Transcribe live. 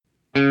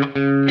Hello,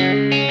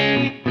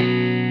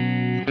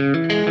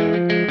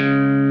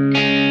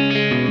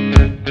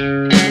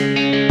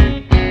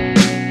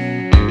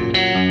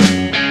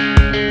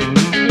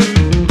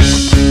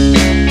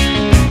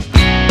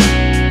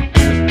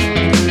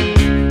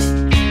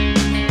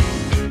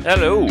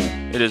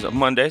 it is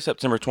Monday,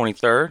 September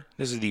 23rd.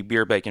 This is the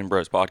Beer Bacon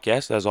Bros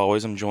podcast. As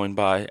always, I'm joined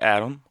by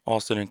Adam,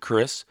 Austin, and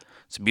Chris.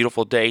 It's a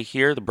beautiful day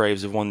here. The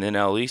Braves have won the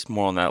NL East.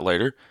 More on that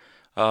later.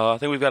 I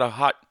think we've got a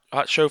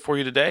hot show for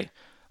you today.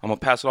 I'm going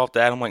to pass it off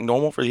to Adam like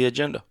normal for the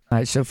agenda. All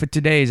right, so for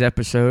today's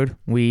episode,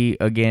 we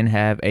again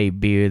have a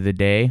beer of the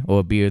day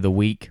or beer of the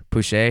week,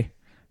 per se.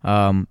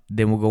 Then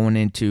we're going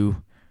into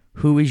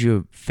who is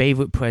your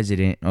favorite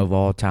president of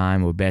all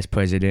time or best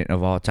president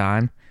of all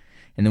time.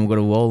 And then we're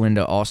going to roll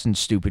into Austin's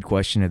stupid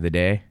question of the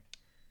day.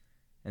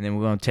 And then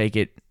we're going to take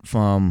it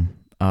from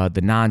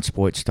the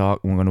non-sports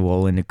talk. And we're going to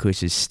roll into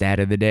Chris's stat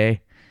of the day.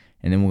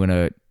 And then we're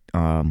going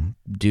to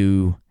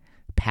do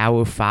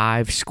Power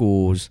 5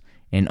 schools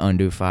in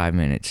under 5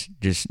 minutes.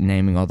 Just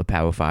naming all the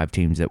Power 5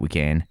 teams that we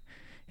can.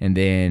 And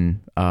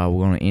then we're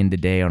going to end the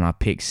day on our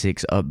Pick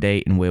 6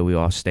 update and where we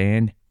all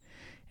stand.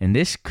 And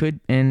this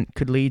could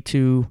lead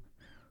to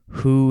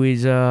who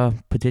is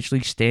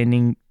potentially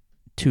standing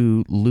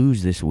to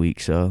lose this week,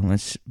 so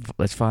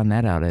let's find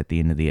that out at the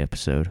end of the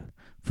episode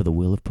for the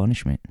Wheel of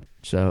Punishment.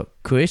 So,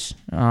 Chris,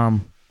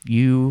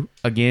 you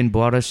again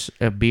brought us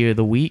a beer of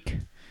the week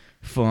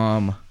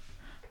from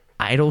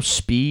Idle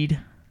Speed,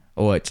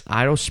 or it's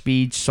Idle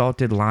Speed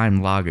Salted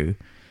Lime Lager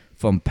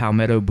from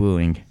Palmetto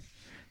Brewing.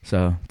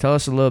 So, tell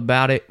us a little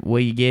about it,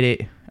 where you get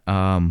it,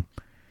 and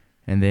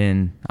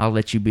then I'll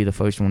let you be the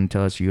first one to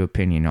tell us your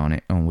opinion on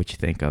it, on what you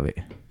think of it.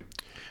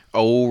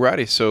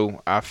 Alrighty,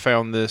 so I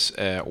found this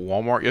at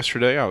Walmart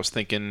yesterday. I was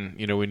thinking,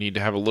 we need to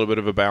have a little bit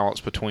of a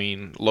balance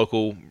between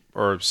local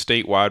or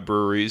statewide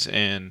breweries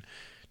and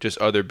just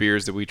other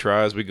beers that we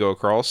try as we go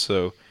across.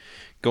 So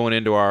going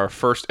into our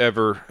first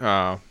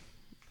ever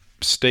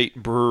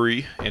state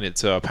brewery, and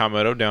it's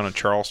Palmetto down in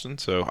Charleston.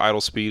 So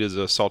Idle Speed is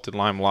a salted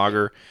lime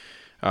lager.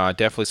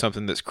 Definitely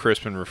something that's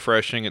crisp and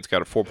refreshing. It's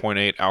got a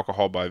 4.8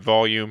 alcohol by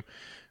volume.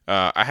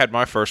 I had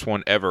my first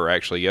one ever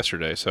actually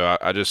yesterday, so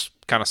I just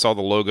kind of saw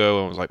the logo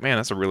and was like, man,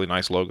 that's a really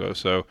nice logo.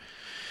 So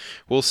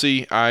we'll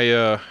see.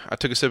 I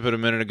took a sip of it a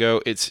minute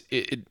ago.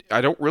 I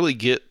don't really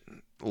get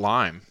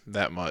lime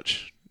that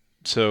much,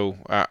 so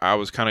I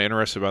was kind of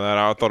interested by that.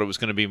 I thought it was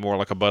going to be more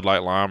like a Bud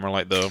Light Lime or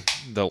like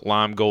the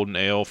Lime Golden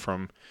Ale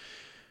from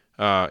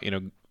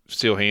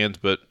Steel Hands,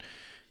 but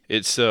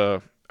it's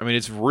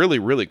it's really,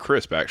 really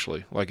crisp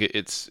actually. Like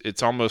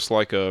it's almost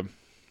like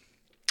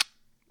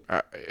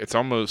it's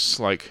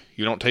almost like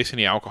you don't taste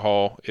any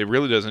alcohol. It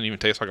really doesn't even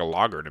taste like a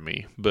lager to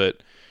me,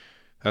 but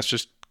that's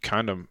just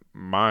kind of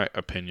my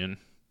opinion.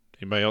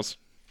 Anybody else?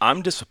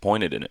 I'm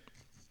disappointed in it,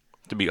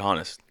 to be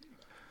honest.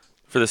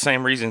 For the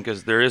same reason,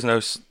 because there's no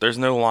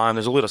lime.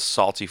 There's a little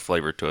salty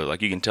flavor to it.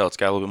 Like you can tell, it's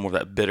got a little bit more of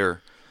that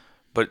bitter.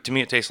 But to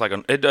me, it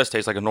does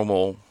taste like a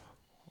normal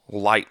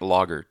light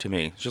lager to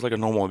me. It's just like a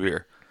normal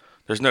beer.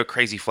 There's no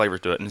crazy flavor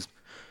to it. And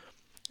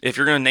if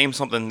you're gonna name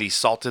something the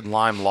salted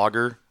lime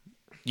lager,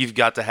 you've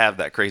got to have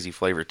that crazy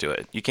flavor to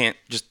it. You can't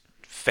just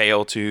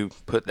fail to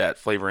put that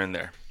flavor in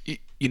there.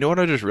 You know what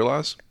I just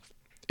realized?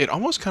 It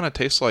almost kind of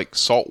tastes like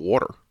salt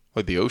water,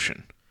 like the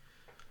ocean.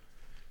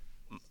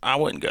 I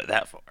wouldn't go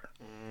that far.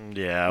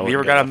 Yeah. Have you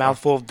ever got a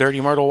mouthful of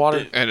dirty Myrtle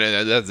water? And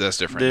that's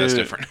different. That's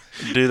different.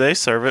 Do they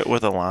serve it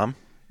with a lime?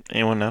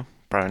 Anyone know?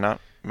 Probably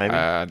not. Maybe.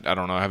 I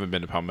don't know. I haven't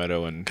been to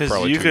Palmetto in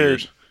probably 2 years.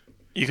 years.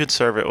 You could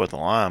serve it with a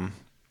lime,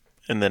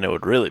 and then it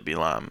would really be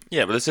lime.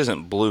 Yeah, but this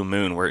isn't Blue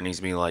Moon where it needs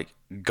to be like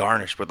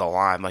garnished with a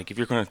lime. Like if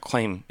you're going to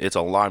claim it's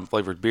a lime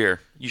flavored beer,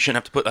 you shouldn't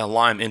have to put that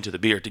lime into the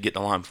beer to get the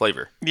lime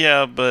flavor.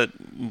 Yeah,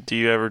 but do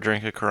you ever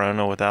drink a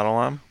Corona without a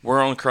lime? Where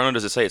on Corona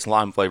does it say it's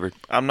lime flavored?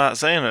 I'm not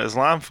saying it's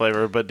lime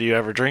flavored, but do you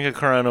ever drink a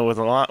Corona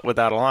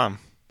without a lime?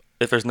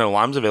 If there's no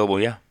limes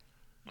available, yeah.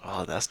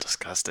 Oh, that's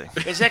disgusting.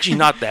 It's actually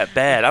not that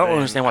bad. I don't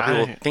understand why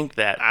people think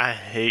that. I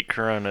hate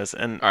Coronas.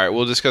 And all right,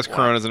 we'll discuss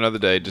Coronas another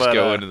day. Just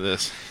go into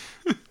this.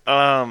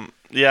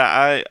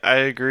 Yeah, I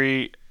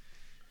agree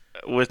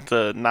with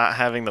the not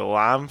having the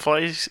lime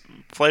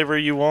flavor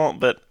you want,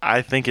 but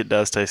I think it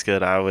does taste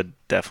good. I would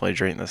definitely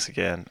drink this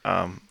again.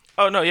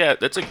 Oh no, yeah,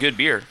 that's a good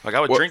beer. Like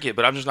I would drink it,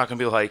 but I'm just not gonna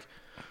be like,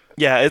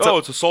 yeah, it's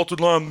a salted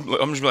lime.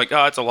 I'm just gonna be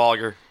like, it's a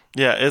lager.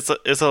 Yeah,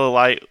 it's a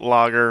light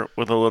lager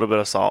with a little bit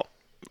of salt.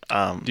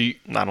 Not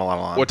a lot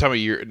of lime. What time of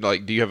year?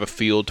 Like, do you have a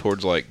feel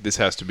towards like this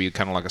has to be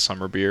kind of like a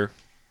summer beer?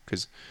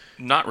 Because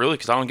not really,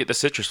 because I don't get the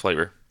citrus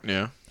flavor.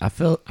 Yeah, I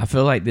feel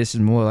like this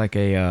is more like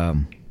a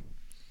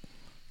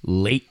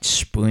late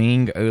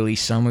spring, early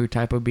summer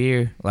type of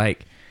beer.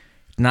 Like,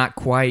 not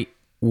quite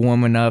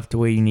warm enough to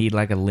where you need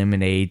like a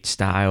lemonade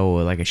style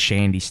or like a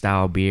shandy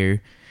style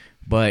beer.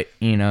 But,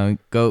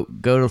 go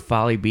to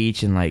Folly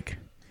Beach in like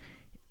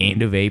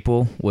end of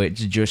April where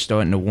it's just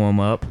starting to warm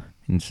up.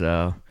 And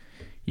so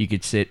you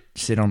could sit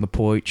on the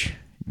porch,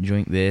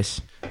 drink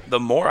this. The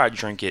more I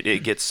drink it,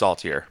 it gets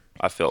saltier.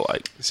 I feel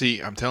like See,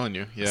 I'm telling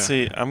you, yeah.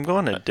 See, I'm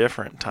going a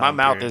different time. my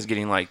mouth period. is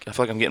getting like I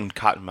feel like I'm getting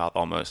cotton mouth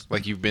almost.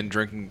 Like you've been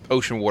drinking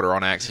ocean water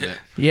on accident.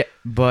 Yeah,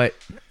 but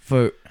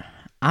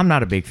I'm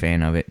not a big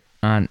fan of it.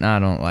 I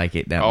don't like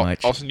it that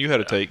much. Austin, you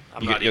had a take.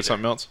 I'm You not got either.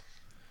 something else?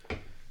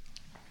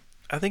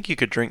 I think you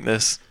could drink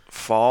this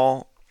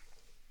fall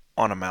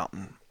on a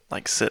mountain,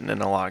 like sitting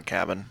in a log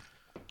cabin.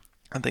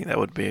 I think that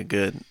would be a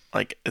good.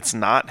 Like, it's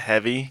not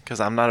heavy because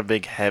I'm not a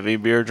big heavy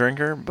beer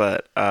drinker,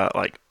 but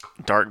like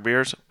dark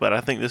beers. But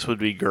I think this would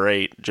be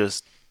great,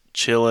 just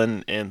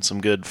chilling in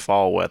some good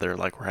fall weather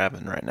like we're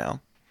having right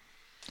now.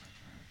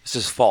 This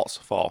is false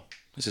fall.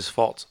 This is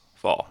false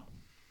fall.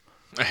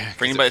 For 'Cause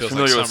it anybody feels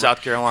familiar like with summer.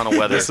 South Carolina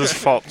weather, This is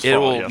false. it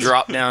fall, will yes.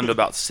 drop down to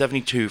about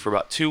 72 for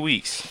about 2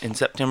 weeks in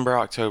September,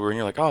 October, and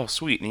you're like, oh,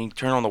 sweet. And you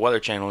turn on the Weather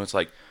Channel, and it's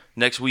like,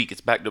 next week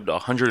it's backed up to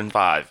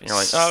 105. And you're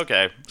like, oh,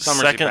 okay,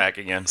 summer's back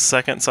again.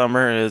 Second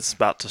summer is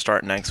about to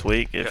start next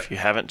week. If you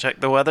haven't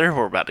checked the weather,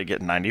 we're about to get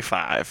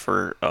 95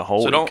 for a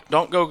whole So week.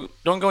 don't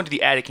go into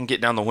the attic and get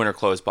down the winter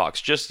clothes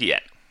box just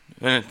yet.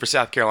 And for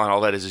South Carolina,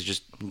 all that is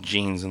just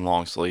jeans and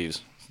long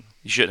sleeves.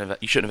 You shouldn't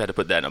have had to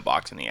put that in a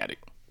box in the attic.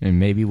 And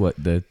maybe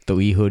the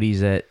 3 hoodies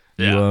that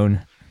Yeah. you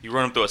own. You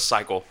run them through a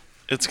cycle.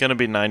 It's going to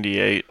be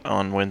 98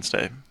 on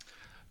Wednesday.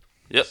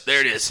 Yep, there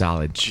it is.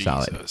 Solid.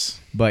 Jesus.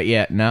 But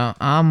yeah, no,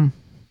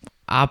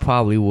 I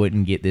probably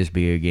wouldn't get this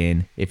beer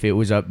again if it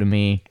was up to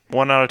me.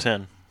 1 out of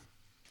 10.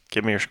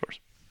 Give me your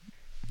scores.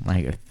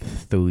 Like a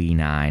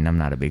 3.9. I'm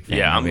not a big fan.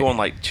 Yeah, of I'm it. going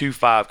like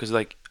 2.5 because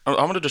like I'm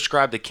going to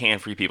describe the can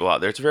for you people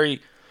out there. It's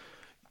very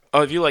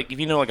if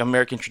you know like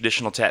American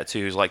traditional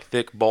tattoos, like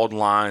thick bold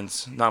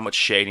lines, not much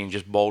shading,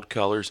 just bold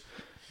colors.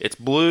 It's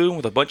blue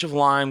with a bunch of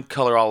lime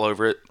color all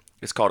over it.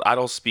 It's called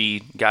Idle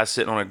Speed. Guy's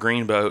sitting on a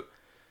green boat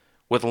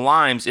with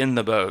limes in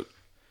the boat.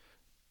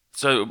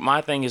 So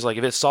my thing is like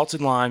if it's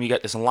salted lime, you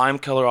got this lime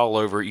color all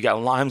over it. You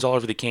got limes all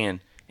over the can,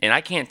 and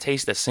I can't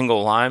taste a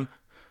single lime.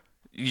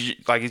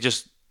 Like it's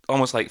just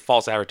almost like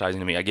false advertising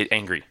to me. I get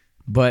angry.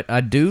 But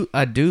I do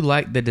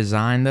like the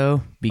design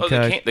though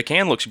because the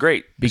can looks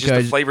great. It's just the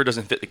because flavor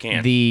doesn't fit the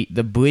can.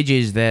 the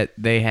bridges that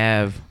they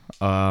have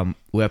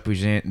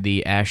represent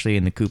the Ashley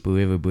and the Cooper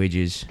River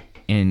bridges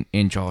in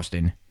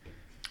Charleston.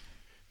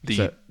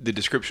 The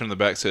description on the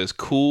back says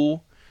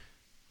cool,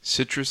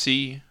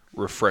 citrusy,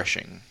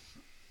 refreshing.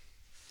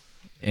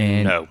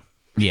 And No.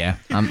 yeah,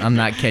 I'm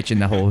not catching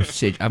the whole.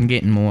 I'm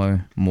getting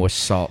more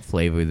salt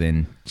flavor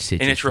than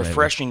citrus. And it's flavor.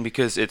 refreshing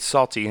because it's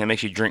salty and it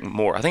makes you drink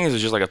more. I think this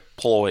is just like a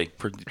ploy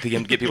to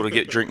get people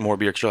to drink more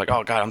beer because you're like,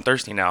 oh, God, I'm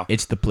thirsty now.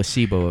 It's the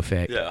placebo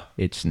effect. Yeah.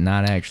 It's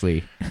not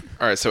actually.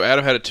 All right, so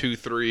Adam had a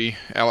 2-3.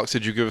 Alex,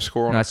 did you give a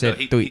score on No, I it? said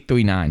he-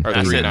 3.9. Or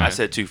I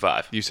said 3.9.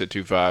 2.5. You said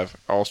 2-5.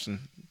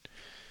 Austin?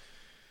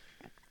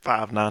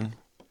 5-9.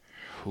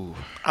 Ooh.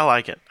 I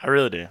like it. I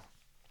really do.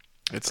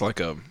 It's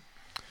like a...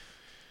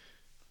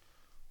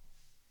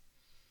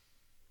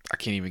 I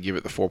can't even give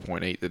it the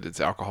 4.8 that it's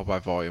alcohol by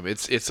volume.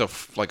 It's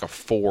like a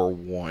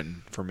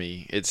 4.1 for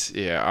me.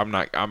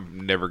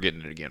 I'm never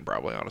getting it again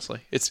probably, honestly.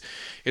 It's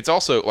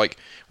also like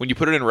when you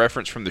put it in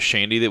reference from the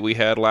Shandy that we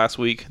had last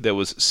week that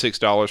was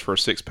 $6 for a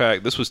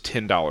 6-pack. This was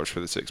 $10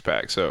 for the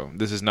 6-pack. So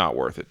this is not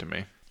worth it to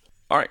me.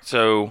 All right,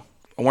 so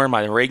I'm wearing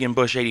my Reagan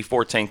Bush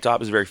 84 tank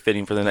top. Is very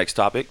fitting for the next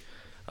topic.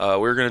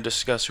 We're going to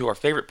discuss who our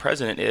favorite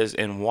president is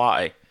and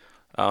why.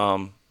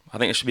 I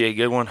think it should be a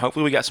good one.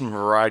 Hopefully we got some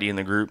variety in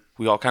the group.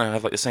 We all kind of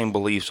have like the same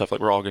beliefs, so I feel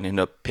like we're all going to end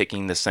up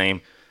picking the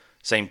same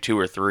 2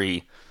 or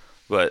 3.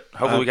 But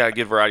hopefully we got a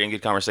good variety and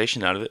good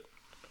conversation out of it.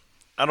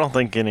 I don't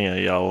think any of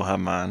y'all will have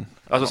mine.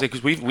 I was going to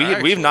say,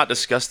 because we've not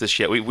discussed this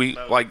yet. We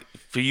like,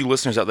 for you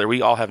listeners out there,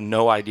 we all have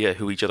no idea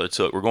who each other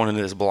took. We're going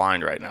into this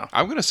blind right now.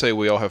 I'm going to say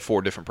we all have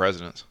 4 different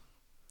presidents.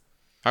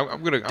 I'm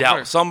going to...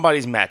 Doubt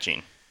somebody's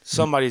matching.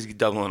 Somebody's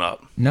doubling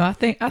up. No, I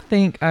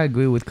think I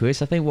agree with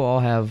Chris. I think we'll all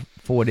have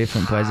 4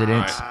 different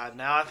presidents.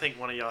 Now I think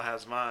one of y'all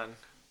has mine.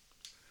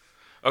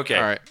 Okay.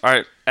 All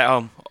right.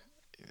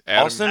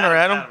 Austin or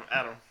Adam?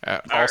 Adam.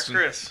 Austin.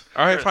 Chris.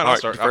 All right, fine. I'll All right,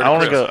 start. defer to I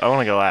want to Chris. go. I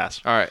want to go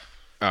last. All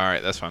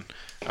right, that's fine.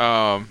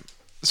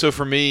 So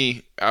for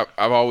me,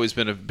 I've always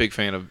been a big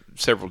fan of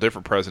several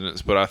different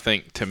presidents, but I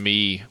think to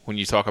me, when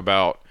you talk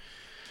about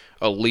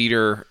a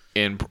leader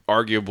in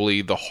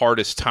arguably the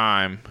hardest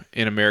time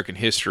in American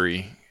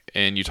history,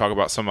 and you talk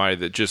about somebody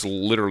that just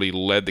literally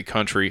led the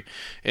country,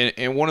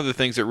 and one of the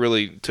things that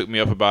really took me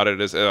up about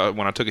it is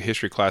when I took a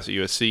history class at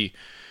USC,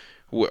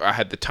 I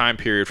had the time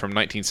period from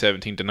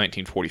 1917 to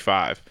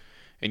 1945,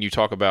 and you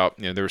talk about,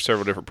 there were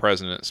several different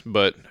presidents,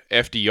 but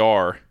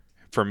FDR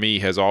for me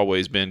has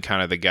always been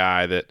kind of the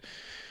guy that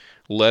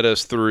led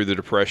us through the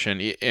Depression.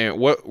 And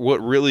what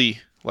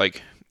really,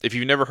 like, if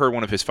you've never heard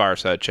one of his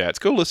fireside chats,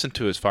 go listen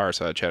to his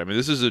fireside chat. I mean,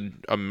 this is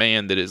a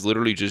man that is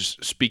literally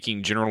just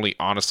speaking generally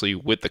honestly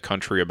with the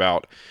country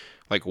about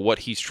like what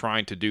he's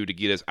trying to do to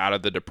get us out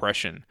of the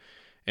Depression,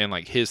 and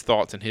like his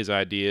thoughts and his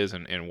ideas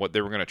and what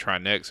they were going to try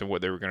next and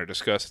what they were going to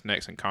discuss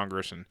next in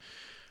Congress. And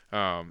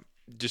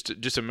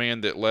just a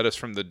man that led us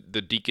from the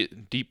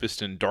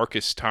deepest and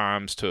darkest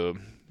times to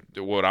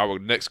what I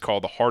would next call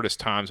the hardest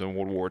times in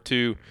World War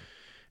II.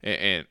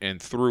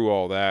 and through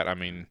all that, I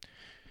mean,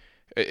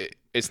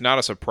 it's not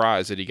a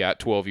surprise that he got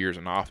 12 years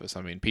in office.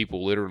 I mean,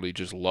 people literally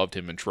just loved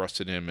him and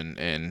trusted him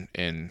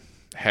and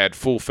had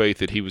full faith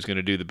that he was going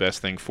to do the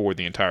best thing for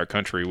the entire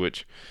country,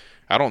 which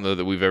I don't know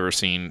that we've ever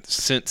seen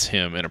since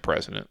him in a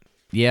president.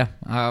 Yeah,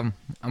 I'm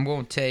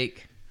going to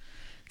take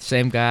the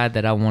same guy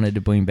that I wanted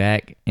to bring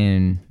back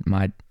in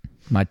my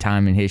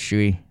time in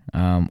history,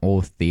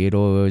 old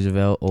Theodore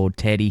Roosevelt, old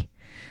Teddy.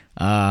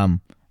 I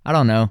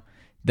don't know,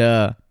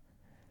 the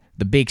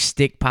big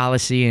stick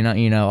policy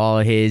and all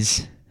of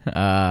his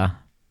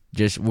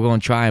just we're going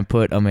to try and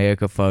put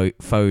America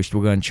first.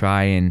 We're going to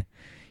try and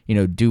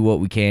do what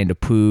we can to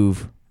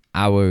prove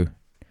our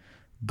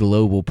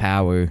global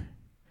power.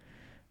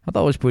 I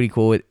thought it was pretty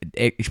cool,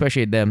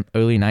 especially at the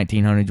early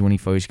 1900s when he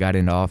first got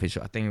into office.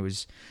 I think it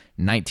was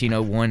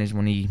 1901 is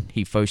when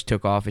he first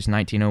took office,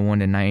 1901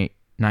 to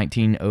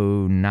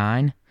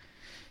 1909.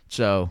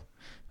 So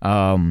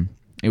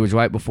it was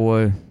right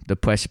before the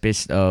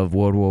precipice of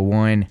World War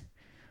One.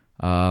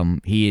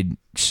 He had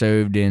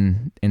served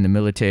in the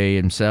military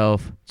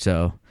himself,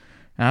 so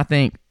I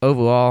think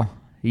overall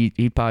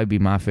he'd probably be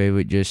my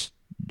favorite just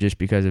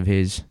because of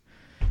his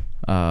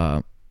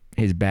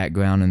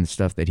background and the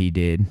stuff that he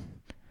did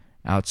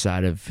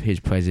outside of his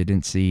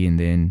presidency and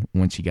then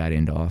once he got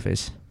into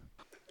office.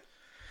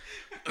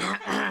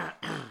 I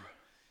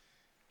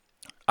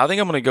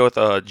think I'm going to go with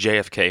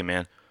JFK,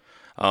 man,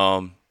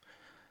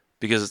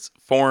 because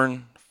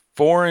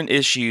foreign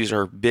issues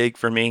are big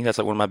for me. That's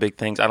like one of my big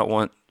things. I don't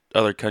want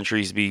other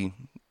countries to be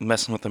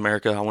messing with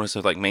America. I want us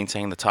to like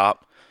maintain the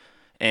top.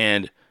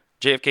 And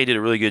JFK did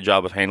a really good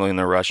job of handling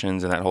the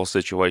Russians and that whole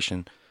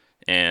situation.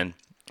 And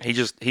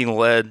he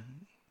led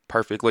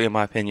perfectly, in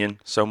my opinion.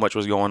 So much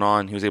was going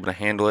on. He was able to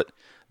handle it.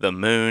 The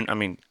moon, I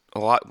mean, a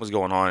lot was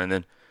going on. And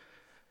then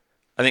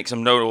I think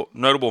some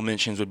notable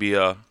mentions would be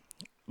the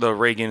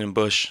Reagan and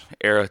Bush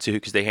era too,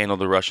 because they handled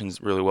the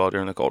Russians really well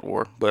during the Cold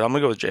War. But I'm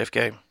going to go with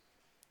JFK.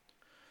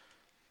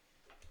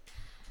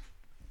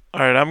 All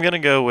right, I'm going to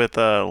go with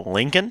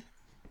Lincoln.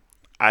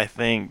 I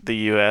think the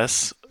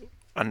U.S.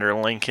 under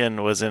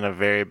Lincoln was in a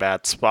very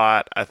bad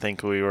spot. I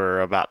think we were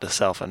about to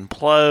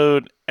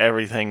self-implode.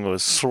 Everything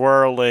was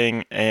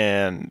swirling.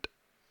 And,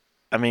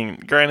 I mean,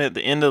 granted,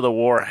 the end of the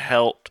war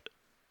helped.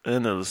 The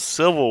end of the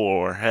Civil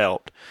War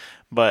helped.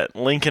 But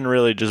Lincoln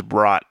really just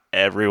brought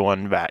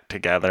everyone back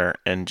together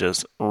and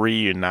just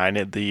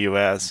reunited the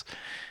U.S.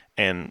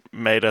 and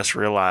made us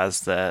realize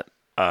that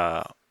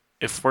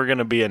if we're going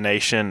to be a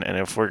nation and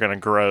if we're going to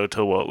grow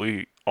to what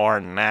we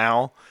are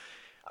now,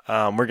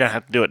 we're going to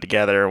have to do it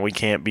together, and we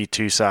can't be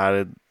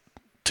two-sided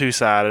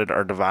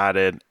or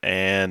divided.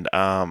 And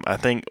I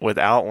think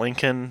without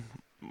Lincoln,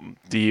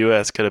 the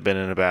U.S. could have been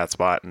in a bad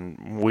spot,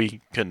 and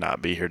we could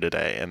not be here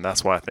today. And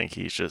that's why I think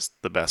he's just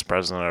the best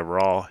president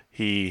overall.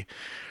 He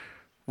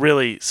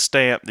really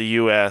stamped the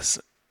U.S.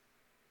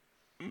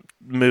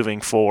 moving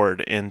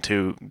forward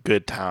into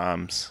good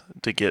times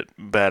to get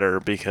better,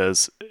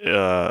 because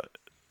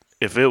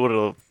if it would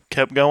have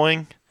kept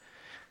going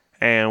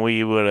and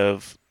we would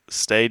have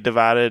stayed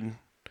divided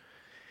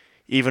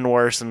even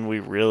worse than we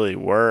really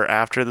were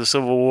after the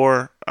Civil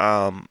War,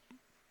 I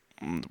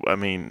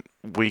mean,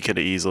 we could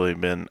have easily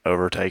been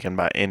overtaken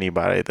by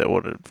anybody that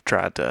would have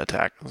tried to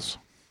attack us.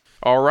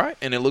 All right,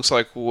 and it looks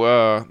like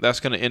that's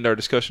going to end our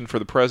discussion for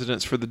the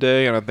presidents for the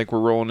day, and I think we're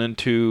rolling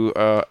into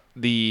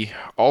the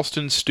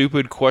Alston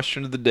Stupid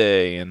Question of the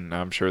Day, and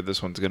I'm sure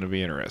this one's going to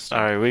be interesting.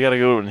 All right, we got a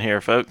good one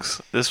here,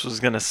 folks. This was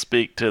going to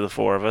speak to the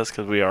four of us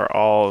because we are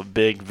all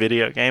big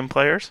video game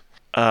players.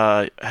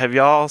 Have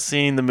y'all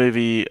seen the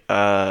movie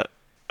Kevin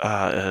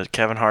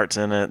Hart's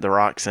in it, The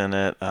Rock's in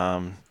it?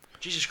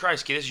 Jesus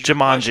Christ, kid, this is your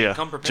Jumanji. question.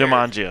 Come prepared.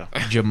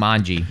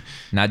 Jumanji,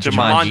 not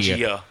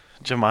Jumanji.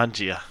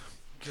 Jumanji.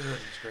 Goodness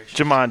gracious.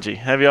 Jumanji.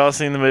 Have y'all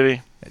seen the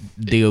movie?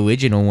 The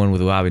original one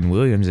with Robin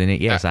Williams in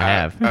it. Yes, I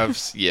have.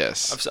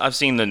 Yes. I've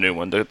seen the new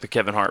one, the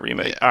Kevin Hart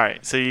remake. Yeah. All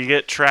right, so you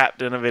get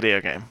trapped in a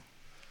video game.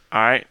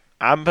 All right,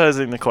 I'm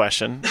posing the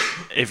question.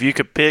 If you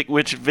could pick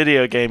which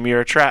video game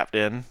you're trapped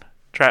in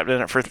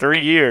it for 3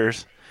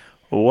 years,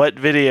 what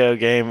video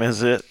game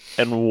is it,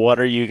 and what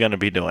are you going to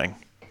be doing?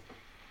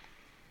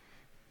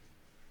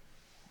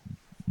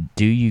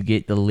 Do you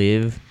get to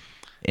live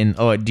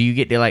or do you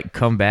get to like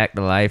come back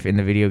to life in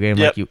the video game?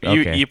 Yep.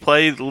 Like You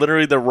play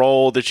literally the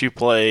role that you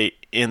play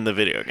in the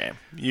video game.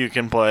 You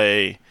can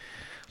play.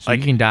 So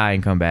you can die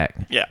and come back.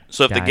 Yeah.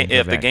 So if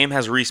Die the game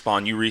has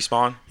respawn, you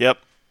respawn. Yep.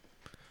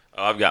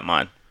 Oh, I've got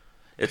mine.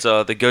 It's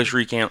the Ghost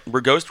Recon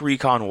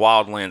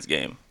Wildlands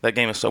game. That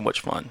game is so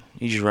much fun.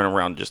 You just run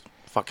around just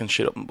fucking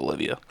shit up in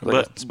Bolivia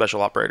like a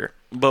special operator.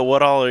 But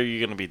what all are you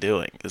going to be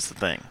doing is the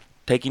thing.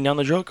 Taking down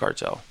the drug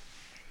cartel.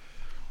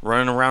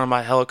 Running around in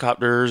my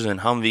helicopters and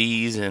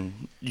Humvees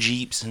and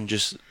Jeeps and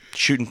just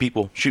shooting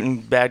people,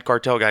 shooting bad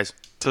cartel guys.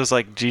 So it's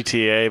like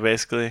GTA,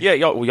 basically? Yeah,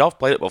 y'all have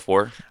played it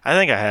before. I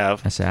think I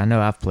have. I said I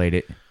know I've played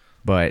it,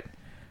 but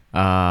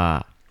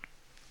That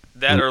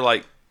or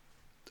like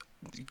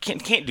you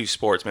can't do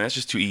sports, man. It's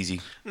just too easy.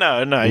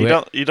 No,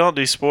 you don't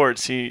do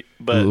sports.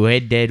 But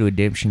Red Dead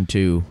Redemption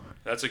 2.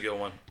 That's a good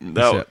one.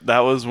 That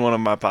was one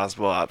of my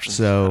possible options.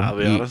 So I'll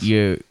be honest.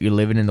 you're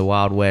living in the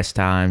Wild West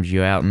times.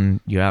 You're out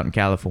in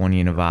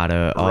California,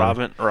 Nevada,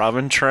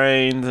 robbing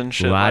trains and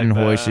shit. riding like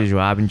that. horses,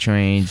 robbing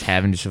trains,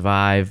 having to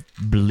survive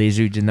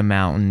blizzards in the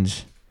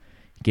mountains.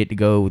 Get to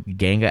go with a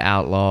gang of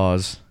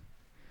outlaws.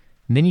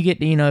 And then you get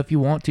to, if you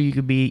want to, you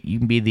can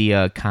be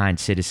the kind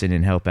citizen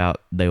and help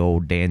out the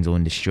old damsel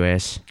in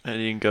distress.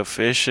 And you can go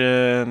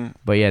fishing.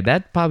 But yeah,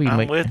 that probably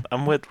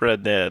I'm with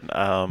Red Dead.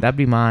 that'd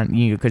be mine,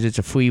 because it's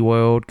a free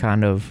world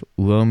kind of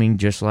roaming,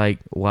 just like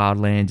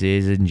Wildlands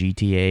is in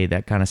GTA,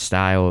 that kind of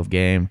style of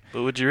game.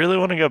 But would you really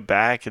want to go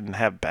back and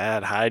have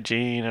bad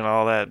hygiene and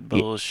all that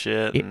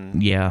bullshit?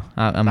 And Yeah,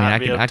 I mean, not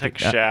be able to take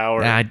a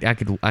shower I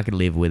could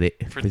live with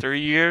it for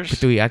 3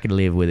 years. I could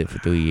live with it for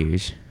 3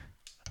 years.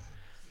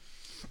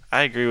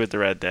 I agree with the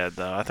Red Dead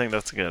though. I think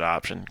that's a good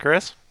option.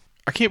 Chris,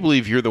 I can't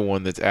believe you're the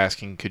one that's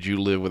asking, could you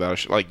live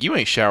without a like, you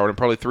ain't showered in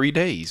probably 3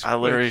 days. I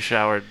literally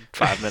showered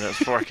 5 minutes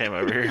before I came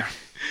over here.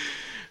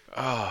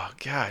 Oh,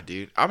 God,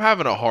 dude. I'm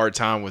having a hard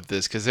time with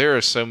this because there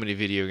are so many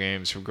video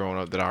games from growing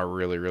up that I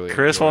really, really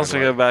Chris enjoyed. wants to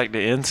go back to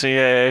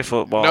NCAA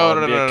football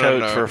and be a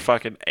coach for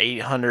fucking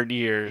 800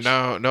 years.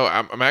 No,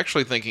 I'm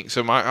actually thinking,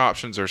 so my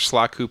options are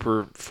Sly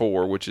Cooper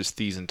 4, which is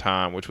Thieves in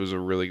Time, which was a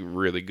really,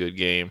 really good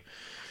game.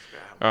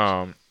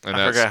 And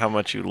I forgot how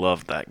much you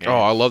loved that game. Oh,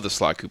 I love the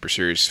Sly Cooper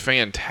series.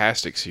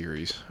 Fantastic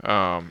series.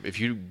 If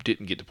you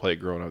didn't get to play it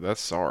growing up,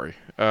 that's sorry.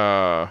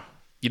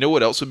 You know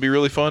what else would be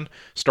really fun?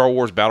 Star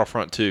Wars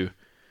Battlefront 2.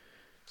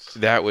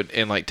 That would,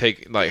 and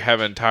have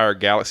an entire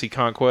galaxy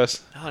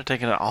conquest. Now they're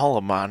taking all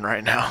of mine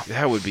right now.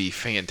 That would be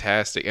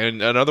fantastic.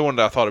 And another one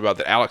that I thought about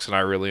that Alex and I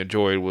really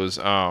enjoyed was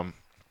what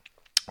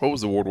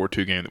was the World War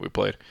II game that we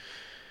played?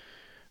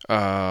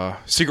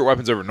 Secret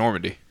Weapons Over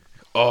Normandy.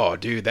 Oh,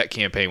 dude, that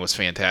campaign was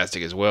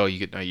fantastic as well.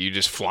 You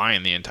just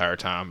flying the entire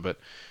time. But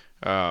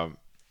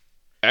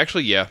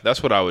actually, yeah,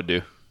 that's what I would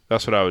do.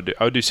 I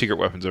would do Secret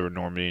Weapons Over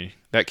Normandy.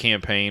 That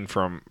campaign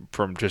from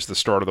just the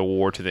start of the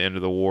war to the end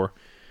of the war,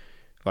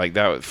 like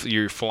that,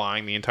 you're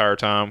flying the entire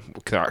time.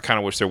 I kind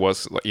of wish there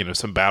was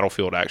some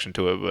battlefield action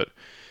to it, but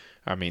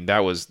I mean that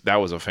was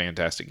a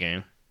fantastic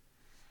game.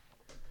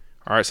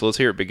 All right, so let's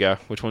hear it, big guy.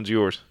 Which one's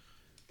yours?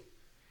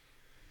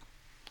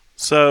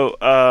 So,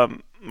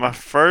 my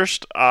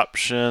first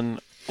option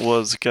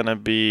was going to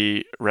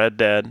be Red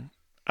Dead.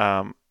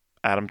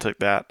 Adam took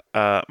that.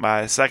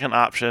 My second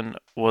option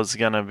was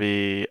going to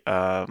be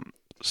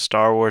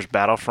Star Wars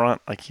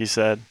Battlefront, like you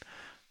said.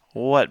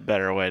 What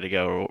better way to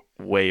go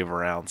wave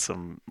around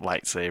some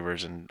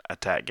lightsabers and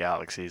attack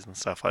galaxies and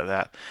stuff like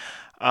that.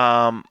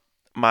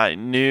 My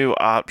new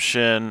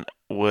option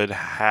would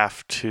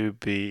have to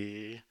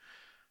be...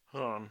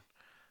 Hold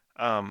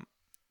on.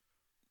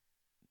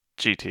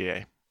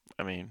 GTA.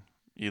 I mean...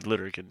 You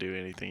literally can do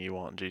anything you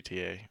want in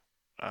GTA,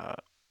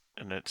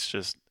 and it's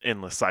just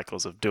endless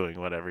cycles of doing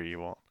whatever you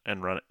want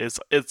and run it.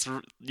 It's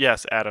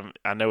yes, Adam.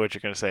 I know what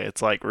you're gonna say.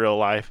 It's like real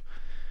life,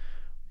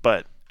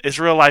 but it's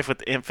real life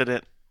with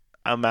infinite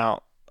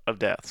amount of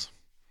deaths.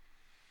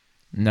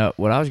 No,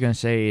 what I was gonna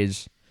say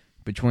is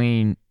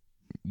between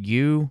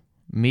you,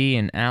 me,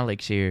 and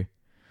Alex here,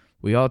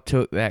 we all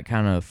took that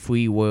kind of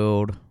free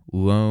world,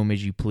 roam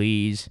as you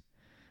please,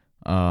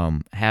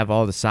 have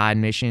all the side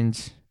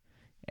missions.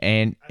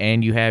 And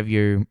you have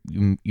your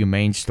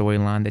main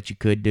storyline that you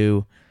could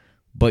do,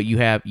 but you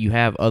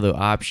have other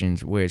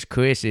options. Whereas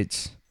Chris,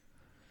 it's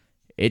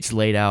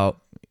laid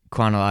out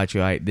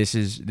chronologically. Right? This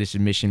is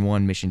mission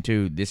 1, mission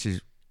 2.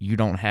 You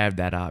don't have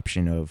that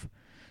option of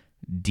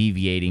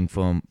deviating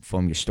from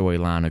your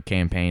storyline or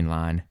campaign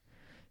line.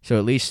 So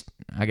at least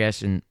I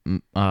guess in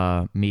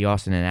me,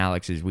 Austin, and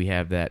Alex's, we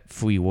have that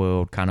free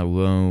world kind of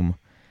roam.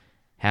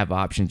 Have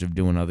options of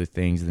doing other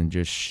things than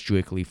just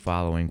strictly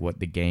following what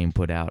the game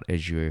put out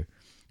as your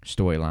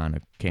storyline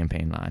or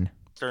campaign line.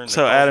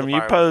 So, Adam, you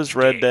posed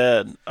Red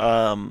Dead.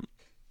 A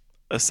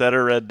set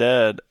of Red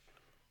Dead.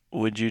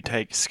 Would you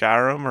take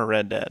Skyrim or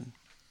Red Dead?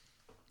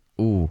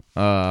 Ooh,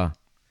 I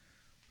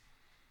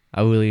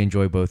really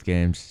enjoy both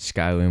games.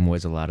 Skyrim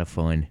was a lot of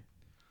fun.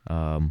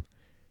 I'll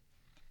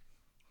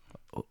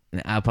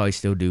probably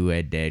still do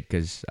Red Dead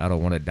because I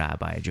don't want to die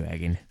by a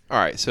dragon. All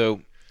right,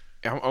 so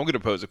I'm going to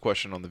pose a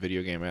question on the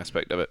video game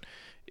aspect of it.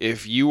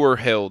 If you were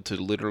held to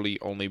literally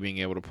only being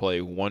able to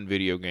play one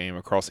video game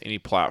across any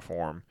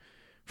platform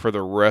for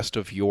the rest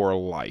of your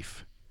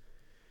life,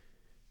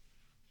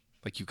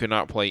 like you could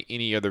not play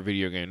any other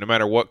video game, no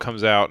matter what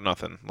comes out,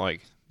 nothing.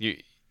 Like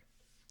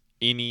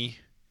any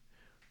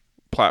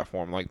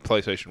platform, like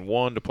PlayStation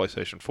 1 to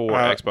PlayStation 4,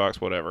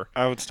 Xbox, whatever.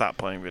 I would stop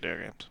playing video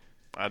games.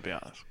 I'd be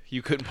honest.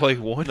 You couldn't play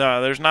one?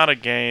 No, there's not a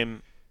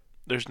game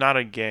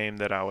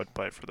that I would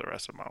play for the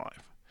rest of my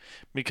life.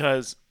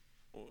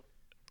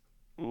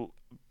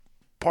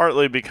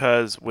 Partly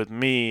because with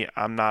me,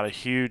 I'm not a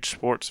huge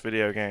sports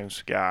video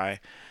games guy.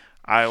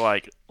 I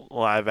like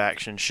live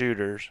action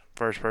shooters,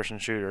 first person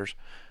shooters,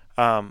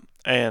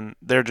 and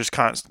they're just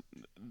constant.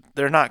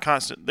 They're not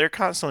constant. They're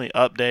constantly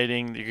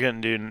updating. You're getting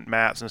new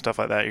maps and stuff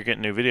like that. You're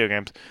getting new video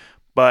games,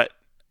 but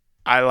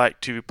I like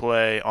to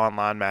play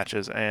online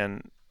matches,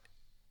 and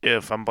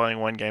if I'm playing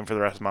one game for the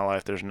rest of my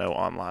life, there's no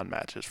online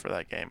matches for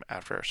that game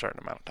after a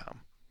certain amount of time.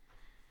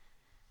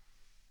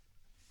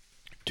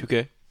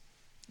 2K.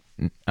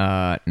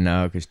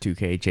 No, because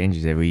 2K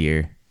changes every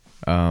year.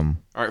 All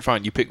right,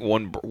 fine. You pick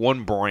one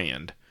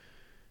brand.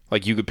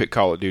 Like you could pick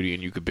Call of Duty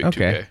and you could pick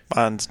 2K.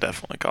 Mine's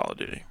definitely Call of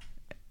Duty.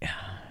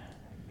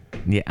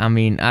 Yeah, I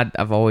mean,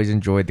 I've always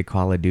enjoyed the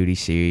Call of Duty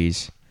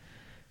series,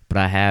 but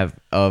I have,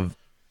 of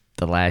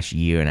the last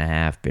year and a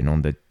half, been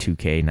on the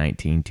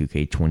 2K19,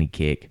 2K20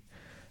 kick.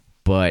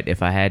 But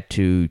if I had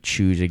to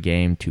choose a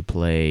game to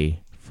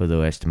play for the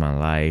rest of my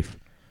life,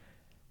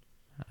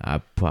 I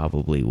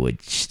probably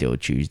would still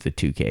choose the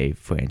 2K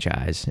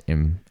franchise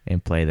and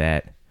play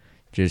that.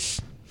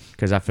 Just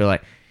because I feel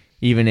like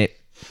even at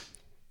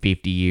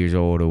 50 years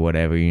old or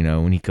whatever,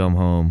 when you come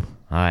home,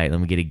 all right, let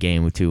me get a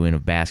game or two in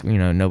of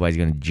basketball. Nobody's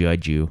going to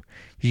judge you.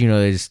 'Cause,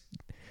 there's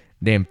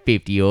them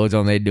 50-year-olds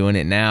on there doing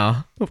it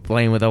now,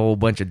 playing with a whole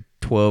bunch of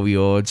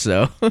 12-year-olds.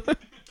 So,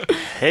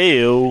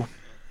 Hey-o.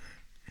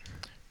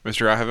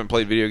 Mister, I haven't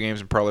played video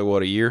games in probably,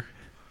 a year?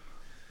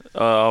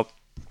 I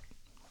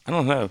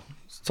don't know.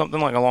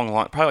 Something like along the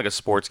line, probably like a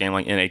sports game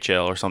like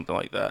NHL or something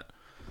like that.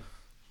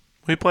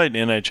 We played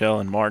NHL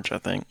in March, I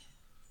think.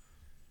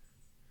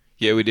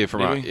 Yeah, we did for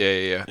Did my... we?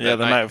 Yeah. Yeah,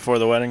 the night before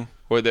the wedding.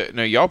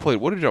 No, y'all played...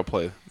 What did y'all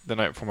play the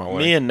night before my wedding?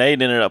 Me and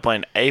Nate ended up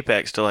playing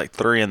Apex till like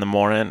 3 in the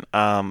morning.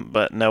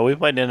 But no, we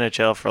played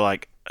NHL for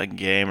like a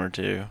game or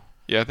two.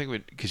 Yeah, I think we...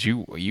 Because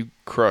you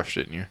crushed,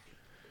 didn't you?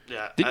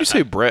 Yeah. Didn't you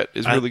say Brett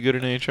is really good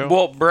in NHL?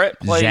 Well, Brett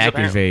plays. Zach is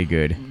apparently- very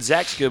good.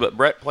 Zach's good, but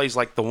Brett plays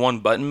like the one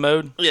button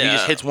mode. So he Yeah.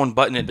 just hits one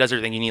button and it does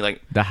everything you need.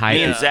 Like The high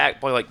me and Yeah.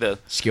 Zach play like the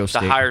Skill the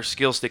stick. higher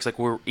skill sticks, like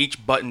where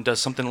each button does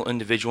something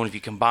individual, and if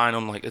you combine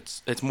them, like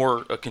it's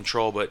more a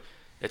control, but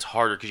it's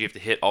harder because you have to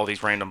hit all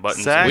these random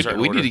buttons. Zach- in a we,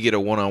 certain we order. need to get a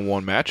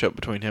one-on-one matchup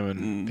between him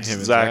and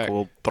Zach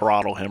will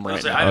throttle him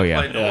right I now. haven't yeah.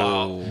 played in a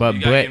while. But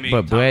You gotta give me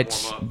time to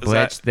Brett's warm up.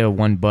 Brett's the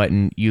one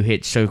button. You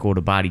hit circle to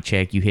body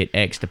check. You hit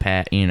X to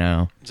pat.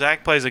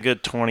 Zach plays a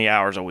good 20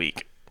 hours a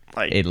week.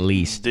 Like At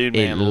least. dude,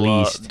 At man,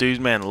 least. dude,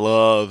 man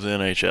loves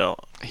NHL.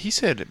 He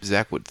said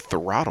Zach would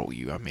throttle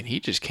you. I mean, he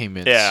just came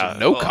in Yeah.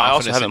 no Well, I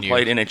also confidence haven't in you.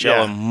 played NHL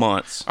Yeah. in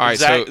months. All right,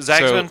 Zach's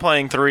so been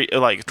playing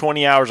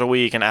 20 hours a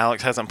week, and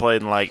Alex hasn't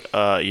played in like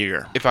a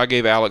year. if I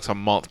gave Alex a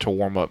month to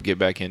warm up, get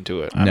back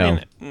into it. No.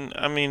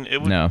 I mean,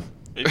 it would. No.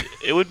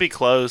 It would be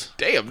close.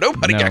 Damn,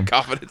 nobody No. got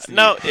confidence. In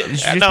No, you.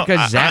 It's just no,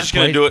 because I'm Zach just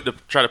gonna played. do it to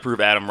try to prove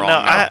Adam wrong.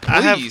 No, now.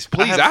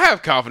 please, I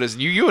have confidence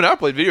in you. You and I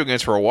played video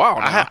games for a while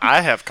now.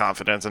 I have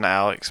confidence in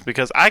Alex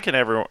because I can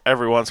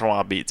every once in a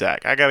while beat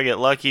Zach. I got to get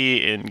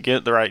lucky and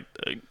get the right.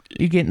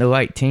 You get in the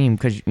right team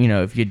because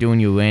if you're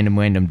doing your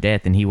random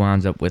death and he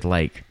winds up with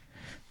like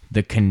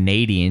the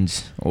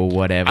Canadians or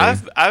whatever.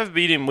 I've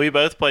beat him. We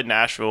both played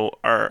Nashville,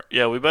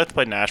 we both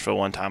played Nashville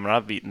one time, and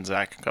I've beaten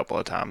Zach a couple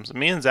of times.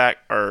 Me and Zach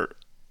are.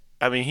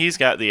 I mean, he's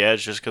got the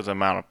edge just because of the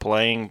amount of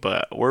playing,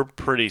 but we're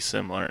pretty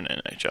similar in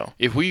NHL.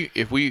 If we,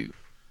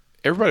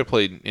 everybody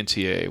played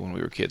NCAA when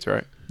we were kids,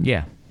 right?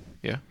 Yeah.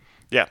 Yeah.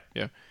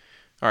 Yeah,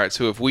 All right.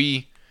 So if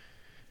we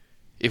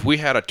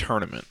had a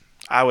tournament,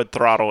 I would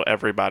throttle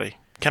everybody.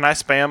 Can I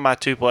spam my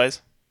 2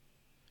 plays?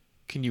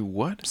 can you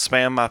what?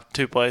 Spam my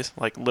 2 plays?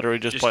 Like literally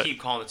just Just play keep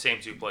calling the same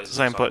two plays.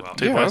 same play,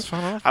 2 Yeah, plays. that's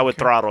fine. I would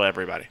throttle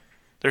everybody.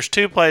 There's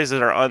 2 plays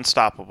that are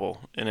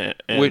unstoppable in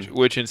it. and-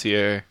 Which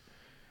NCAA?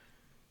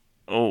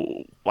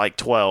 oh, like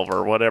 12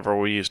 or whatever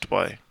we used to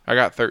play. I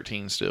got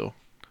 13 still.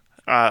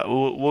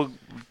 We'll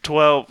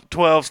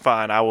 12's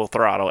fine. I will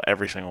throttle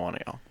every single one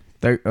of y'all.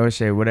 Or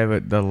say whatever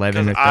the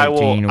 11 or 'Cause I will-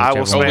 13 or I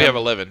will whichever Oh, one. we spam- have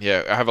 11.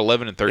 Yeah, I have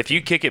 11 and 13. If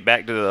you kick it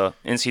back to the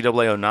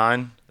NCAA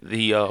 09,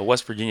 the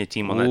West Virginia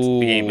team on that Ooh,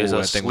 game is a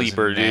that thing was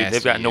sleeper, dude. They've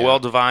nasty, got yeah. Noel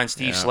Devine,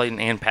 Steve Yeah. Slayton,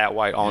 and Pat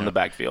White all in the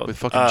backfield. with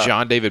fucking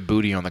John David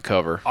Booty on the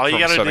cover all you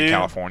from gotta Southern do-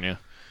 California.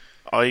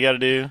 All you got to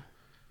do,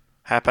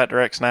 half at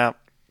direct snap,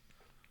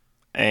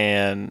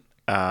 and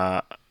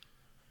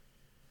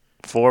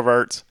 4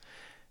 verts,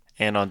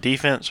 and on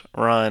defense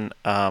run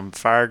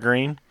fire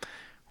green,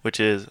 which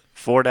is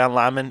 4 down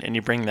linemen, and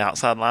you bring the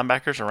outside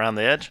linebackers around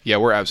the edge. Yeah,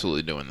 we're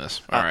absolutely doing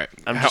this. All right,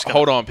 I'm just gonna-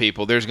 hold on,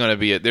 people. There's gonna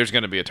be a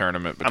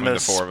tournament I'm between going the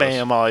to 4 of us.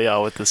 spam all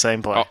y'all with the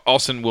same play.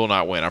 Austin will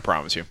not win. I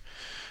promise you.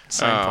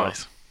 Same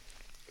place.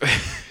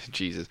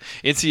 Jesus,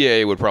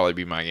 NCAA would probably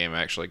be my game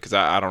actually, because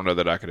I don't know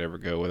that I could ever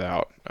go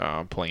without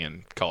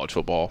playing college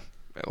football.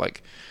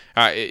 Like,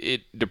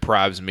 it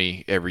deprives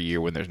me every year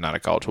when there's not a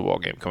college football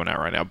game coming out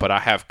right now. But I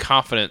have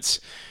confidence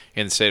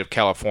in the state of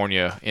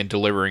California in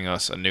delivering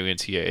us a new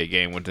NCAA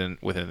game within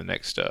the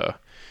next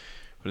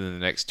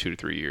 2 to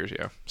 3 years.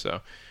 Yeah.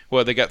 So,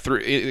 well, they got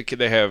 3.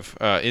 They have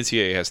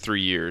NCAA has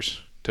 3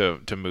 years to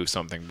move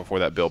something before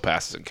that bill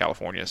passes in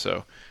California.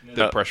 So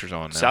the pressure's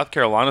on now. South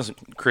Carolina's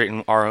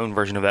creating our own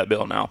version of that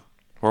bill now.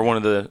 We're one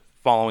of the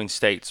following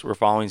states. We're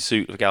following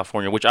suit of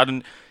California, which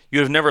you'd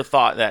have never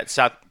thought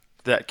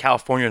that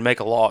California would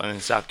make a law and then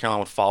South Carolina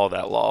would follow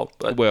that law.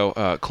 But Well,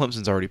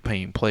 Clemson's already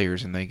paying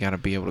players, and they got to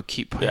be able to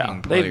keep paying Yeah,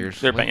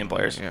 players. they're paying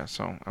players. Yeah,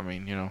 so I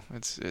mean,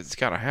 it's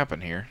got to happen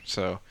here.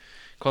 So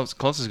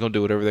Clemson's going to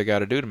do whatever they got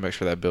to do to make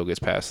sure that bill gets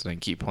passed and then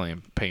keep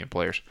paying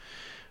players.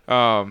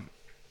 All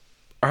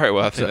right.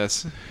 Well, I think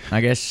that's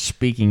I guess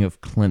speaking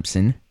of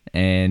Clemson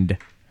and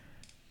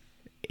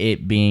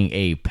it being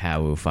a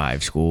Power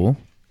 5 school,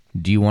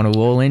 do you want to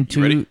roll ready?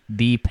 into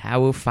the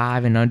Power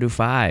 5 and under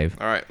 5?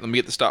 all right. Let me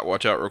get the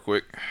stopwatch out real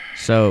quick.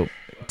 So,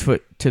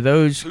 to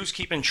those, Who's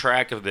keeping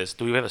track of this?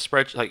 Do we have a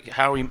spreadsheet? Like,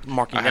 how are we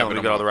marking I down have when it we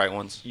on got all my- the right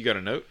ones? You got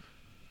a note?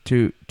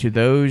 to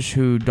those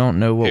who don't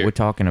know what Here. we're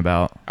talking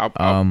about, I'll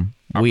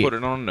we put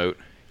it on a note.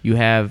 you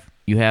have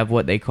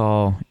what they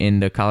call in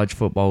the college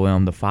football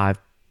realm the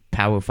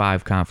Power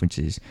 5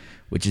 conferences,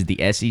 which is the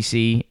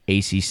SEC,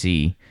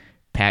 ACC,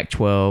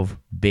 Pac-12,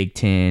 Big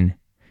 10,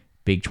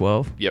 Big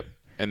 12. Yep.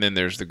 And then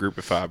there's the group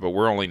of 5, but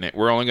we're only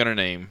going to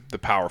name the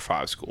Power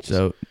 5 schools.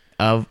 So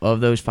of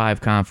those 5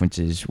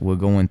 conferences, we're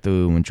going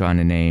through and trying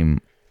to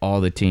name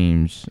all the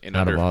teams In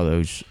out under-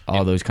 of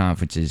all those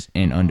conferences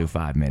in under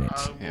 5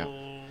 minutes. yeah.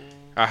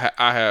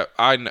 I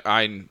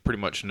pretty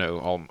much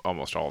know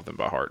almost all of them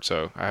by heart,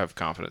 so I have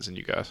confidence in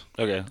you guys.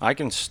 Okay, I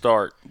can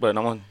start, but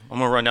I'm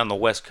gonna run down the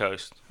West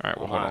Coast. All right.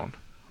 Well, hold on.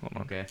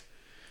 Okay.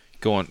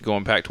 Going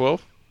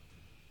Pac-12.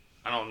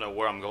 I don't know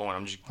where I'm going.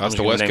 I'm just That's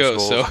I'm the just West gonna name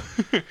Coast.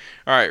 schools. So,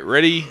 all right,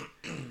 ready,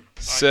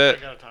 set,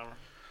 I got a timer.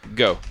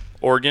 go.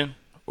 Oregon,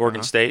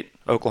 Oregon State,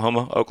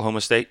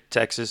 Oklahoma State,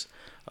 Texas,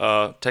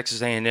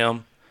 Texas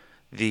A&M,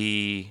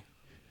 the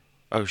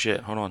oh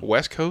shit, hold on.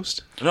 West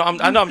Coast. No,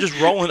 I'm just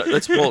rolling.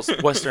 It's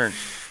Western,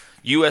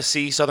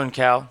 USC, Southern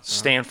Cal,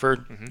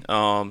 Stanford,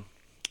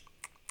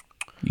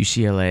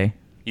 UCLA,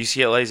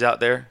 UCLA's out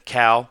there,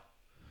 Cal,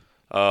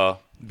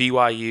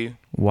 BYU.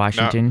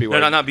 Washington,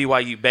 BYU. Not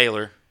BYU,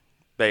 Baylor,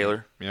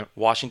 Yep.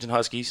 Washington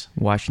Huskies,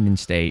 Washington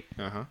State,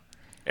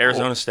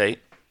 Arizona State,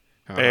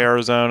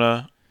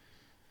 Arizona,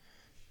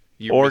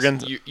 Oregon-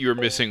 You're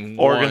missing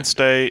Oregon one.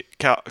 State,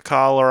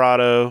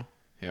 Colorado.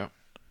 Yeah.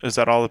 Is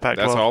that all the Pac-12?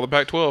 That's all the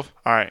Pac-12.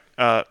 All right.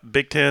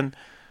 Big Ten,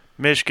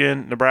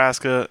 Michigan,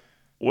 Nebraska,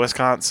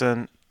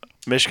 Wisconsin,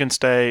 Michigan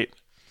State,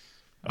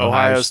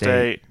 Ohio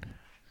State,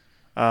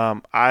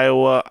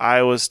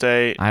 Iowa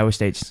State, Iowa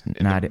State's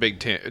In not the it. Big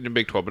 10, in the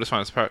Big 12, but it's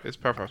fine. It's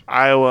Power 5.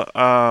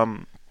 Iowa.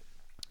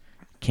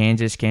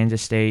 Kansas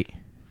State,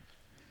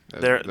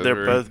 They're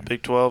both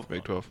Big 12.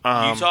 Big 12.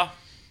 Utah.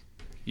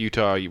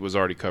 Utah was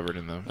already covered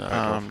in the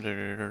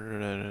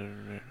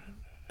Pac-12.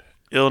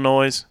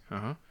 Illinois.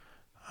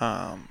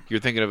 You're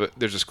thinking of it.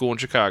 There's a school in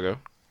Chicago.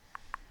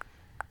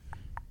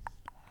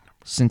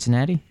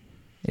 Cincinnati.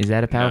 Is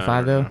that a Power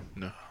 5 though?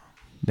 No.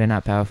 They're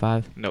not Power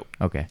 5. Nope.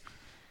 Okay.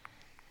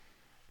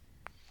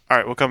 All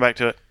right, we'll come back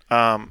to it.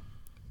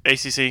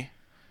 ACC.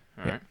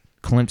 All right.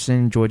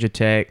 Clemson, Georgia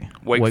Tech,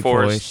 Wake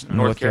Forest,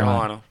 North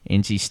Carolina,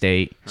 NC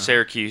State,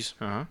 Syracuse,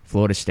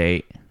 Florida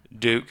State,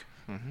 Duke,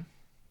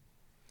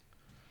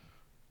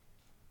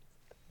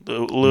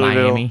 Louisville.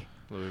 Miami,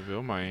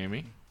 Louisville,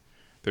 Miami.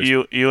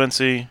 UNC.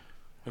 We've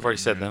already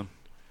said them.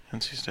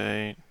 NC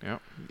State.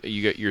 Yep.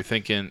 You're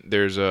thinking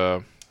there's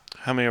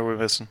How many are we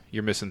missing?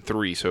 you're missing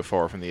 3 so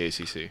far from the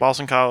ACC.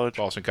 Boston College.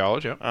 Boston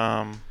College. Yep.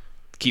 Um,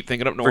 Keep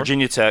thinking up north.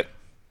 Virginia Tech,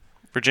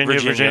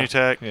 Virginia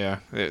Tech. Yeah.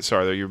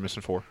 Sorry though, you're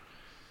missing 4.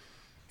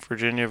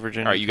 Virginia. All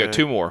right, you got Tech.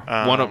 2 more.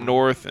 One up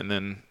north, and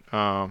then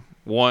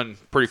one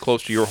pretty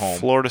close to your home.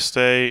 Florida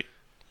State.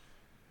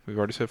 We've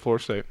already said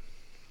Florida State.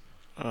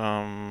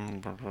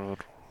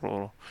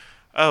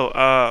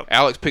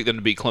 Alex picked them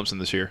to beat Clemson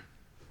this year.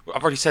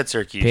 I've already said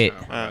Syracuse. Pitt,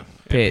 And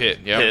Pitt.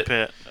 Yep.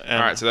 Pitt. All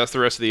right, so that's the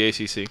rest of the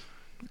ACC.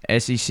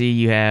 SEC.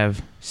 You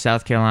have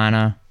South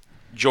Carolina,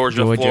 Georgia,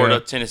 Georgia. Florida,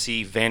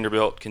 Tennessee,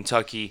 Vanderbilt,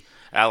 Kentucky,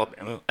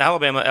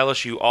 Alabama,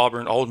 LSU,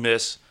 Auburn, Ole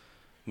Miss,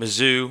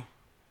 Mizzou,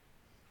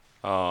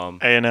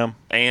 A&M.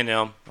 A&M.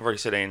 I've already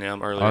said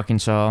A&M earlier.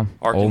 Arkansas, Ole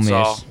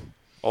Arkansas. Miss,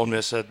 Ole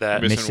Miss said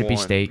that. Missing Mississippi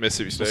one. State.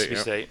 Mississippi State. Mississippi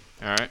Yep. State.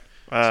 All right.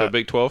 So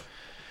Big 12.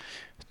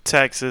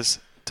 Texas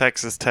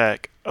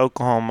Tech,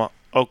 Oklahoma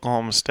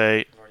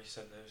State. I've already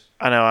said those.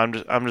 I know.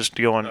 I'm just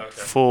going Okay.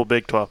 full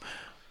Big 12.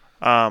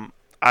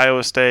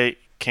 Iowa State,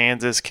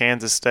 Kansas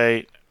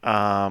State.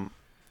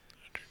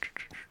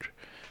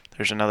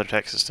 There's another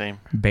Texas team.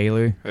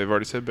 Baylor, They've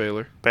already said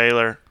Baylor.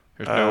 Baylor.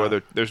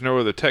 There's no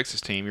other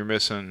Texas team. You're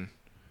missing.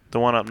 The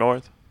one up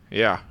north.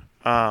 Yeah.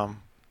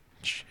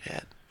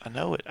 Shit. I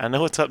know it. I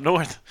know it's up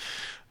north.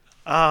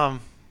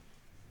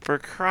 For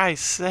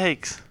Christ's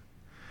sakes.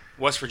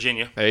 West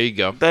Virginia. There you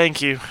go.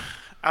 Thank you.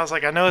 I was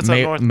like, I know it's up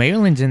north.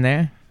 Maryland's in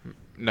there.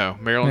 No,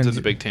 Maryland's in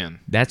the Big 10.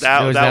 That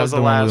That was was the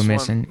the one we last were one.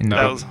 missing. And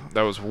That No, was-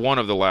 that was one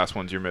of the last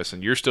ones you're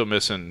missing. You're still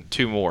missing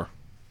 2 more.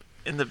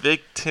 In the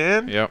Big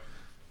 10? Yep.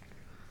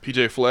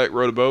 PJ Fleck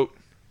rode a boat.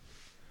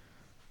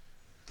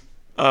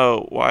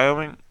 Oh,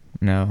 Wyoming?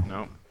 no,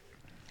 No.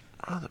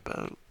 Oh, the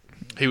boat.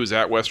 He was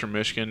at Western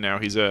Michigan. Now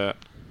he's at.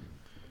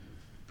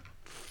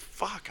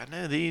 Fuck, I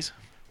know these.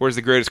 Where's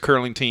the greatest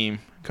curling team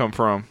come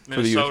from?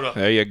 For the US? Minnesota.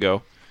 There you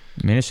go.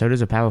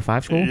 Minnesota's a Power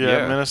 5 school.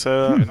 Yeah.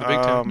 Minnesota. In the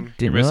Big 10. Didn't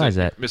You're realize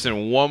that.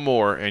 Missing one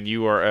more, and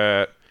you are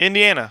at.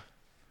 Indiana.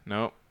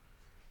 No.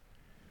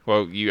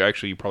 Well, you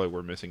probably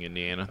were missing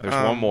Indiana. There's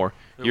Um, one more.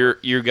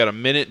 You got a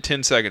minute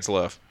 10 seconds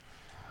left.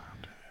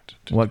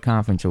 What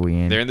conference are we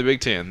in? They're in the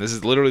Big 10. This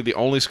is literally the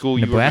only school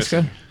you were Nebraska.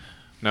 missing.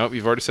 Nope,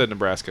 you've already said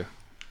Nebraska.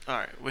 All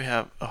right, we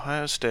have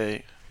Ohio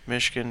State,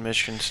 Michigan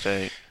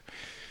State.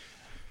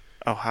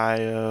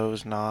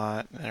 Ohio's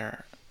not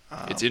there.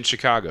 It's in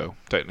Chicago,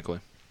 technically.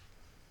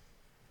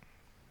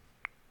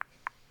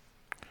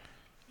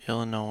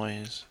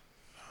 Illinois,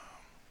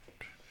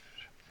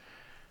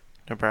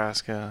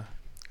 Nebraska.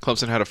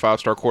 Clemson had a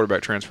 5-star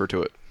quarterback transfer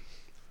to it.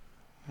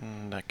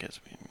 That gives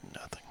me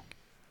nothing.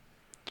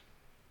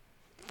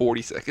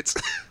 40 seconds.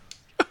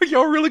 Are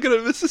y'all really going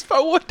to miss this by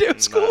one damn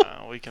score?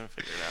 Nah, we can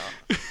figure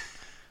it out.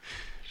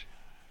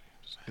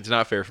 It's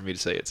not fair for me to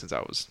say it since I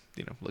was,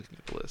 looking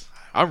at the list.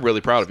 I'm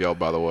really proud of y'all,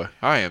 by the way.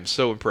 I am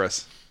so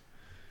impressed.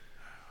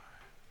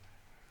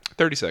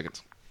 30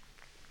 seconds.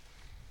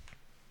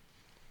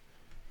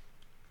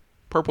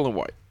 Purple and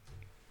white.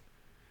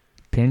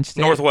 Penn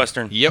State.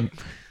 Northwestern. Yep.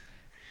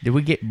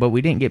 But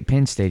we didn't get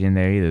Penn State in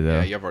there either, though.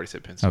 Yeah, y'all already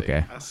said Penn State.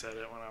 Okay. I said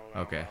it when I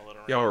Okay.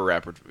 Y'all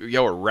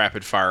were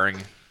rapid firing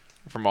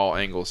from all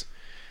angles.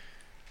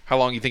 How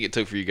long do you think it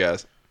took for you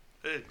guys?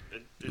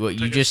 Well,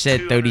 you just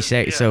said 30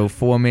 seconds, so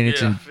 4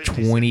 minutes and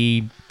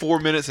 20. 4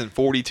 minutes and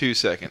 42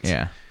 seconds.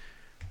 Yeah.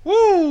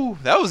 Woo!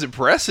 That was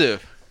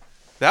impressive.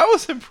 That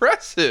was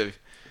impressive.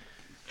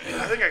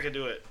 I think I could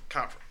do it.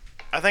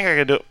 I think I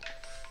could do it.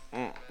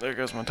 There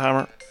goes my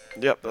timer.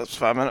 Yep, that's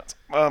 5 minutes.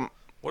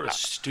 What a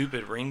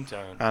stupid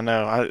ringtone. I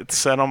know. It's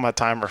set on my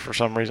timer for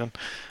some reason.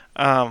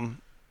 I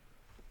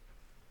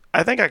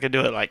think I could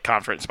do it like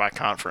conference by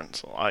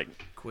conference. Like,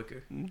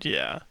 Quicker.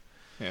 yeah.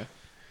 Yeah.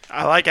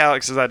 I like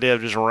Alex's idea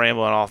of just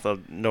rambling off the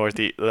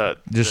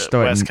Just the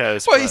West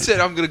Coast. Well, he but- said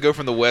I'm going to go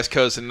from the West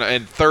Coast,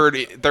 and third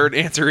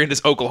answer in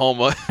is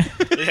Oklahoma.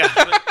 yeah,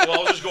 Well, I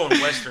was just going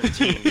Western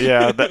teams.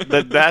 yeah.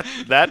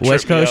 That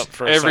West tripped me Coast? up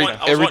for Every- a second. I was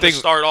wanting everything- to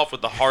start off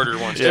with the harder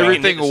ones. Yeah. so we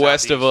can Everything hit the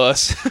west of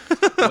Southeast.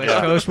 us. West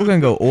Coast, we're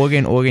going to go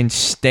Oregon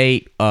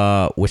State,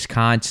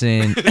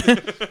 Wisconsin.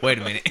 Wait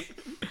a minute.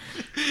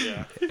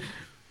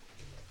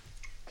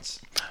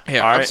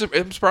 Yeah, All I'm, right.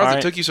 I'm surprised All it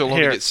right. took you so long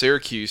Here. to get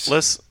Syracuse.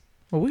 Let's.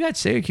 Well, we got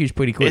Syracuse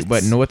pretty quick, but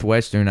It's-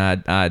 Northwestern,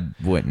 I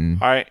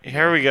wouldn't. All right,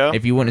 here we go.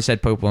 If you wouldn't have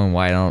said purple and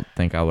white, I don't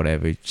think I would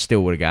have.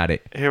 Still would have got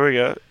it. Here we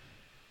go.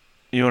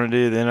 You want to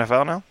do the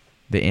NFL now?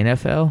 The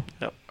NFL?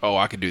 Oh,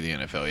 I could do the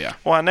NFL, yeah.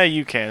 Well, I know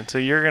you can. So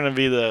you're gonna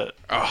be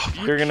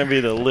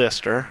the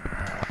lister.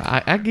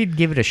 I could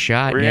give it a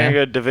shot. We're Yeah.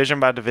 gonna go division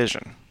by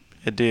division.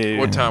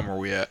 What time were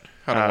we at?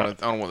 I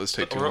don't want this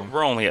to take too We're, long.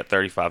 we're only at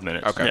 35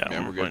 minutes. Okay, Yeah,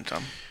 yeah, we're good.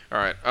 time. All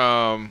right.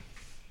 All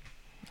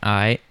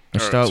right.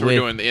 Let's All right, start so with. we're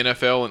doing the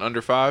NFL and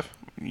under 5.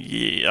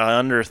 Yeah,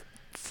 under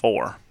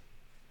 4.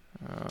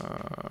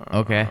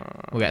 Okay.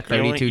 We got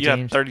 32 You got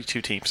teams.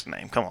 32 teams to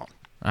name. Come on.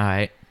 All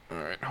right. All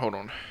right, hold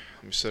on.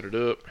 Let me set it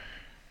up.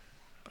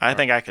 I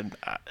think I could.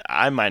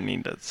 I might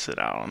need to sit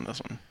out on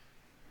this one.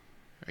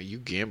 You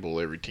gamble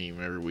every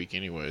team every week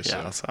anyway. So.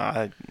 Yeah, so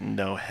I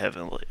know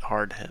heavenly.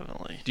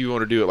 Do you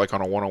want to do it like on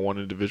a one-on-one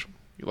individual?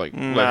 You like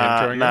let him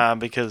try Nah,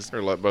 because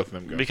or let both of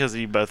them go? because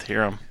you both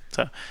hear them.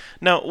 So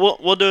no,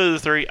 we'll do the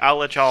 3. I'll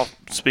let y'all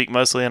speak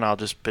mostly, and I'll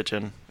just pitch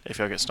in if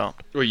y'all get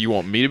stumped. Wait, you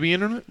want me to be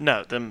in on it?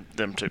 No, them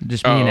 2.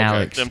 Just me and okay.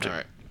 Alex. Them two. All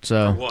right.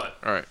 So, What?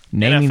 All right.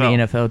 naming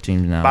NFL. the NFL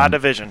teams now. By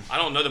division. I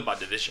don't know them by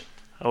division.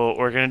 Oh,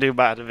 we're gonna do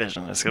by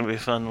division. It's gonna be a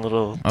fun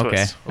little Okay.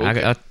 twist.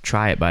 Okay. I'll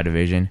try it by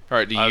division. All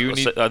right. Do you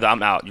need?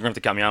 I'm out. You're going to have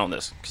to count me out on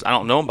this because I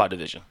don't know them by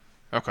division.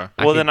 Okay.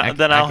 Well, could-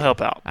 then I'll help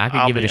out. I could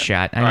I'll give it be a in.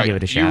 shot. I All can right. give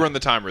it a You shot. run the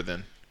timer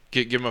then.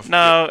 Give him a.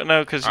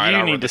 No, because All right, you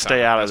I'll run need the to stay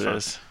timer. out of That's fine.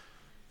 this.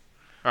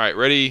 All right.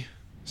 Ready,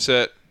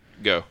 set,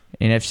 go.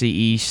 NFC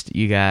East,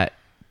 you got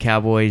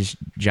Cowboys,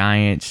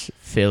 Giants,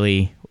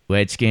 Philly,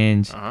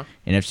 Redskins. Uh-huh.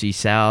 NFC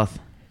South,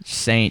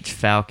 Saints,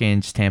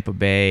 Falcons, Tampa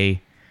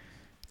Bay,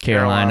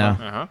 Carolina.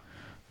 Uh-huh.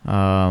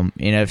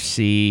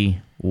 NFC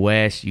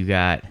West, you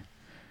got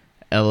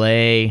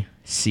LA,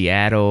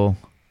 Seattle,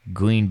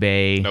 Green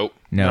Bay. Nope.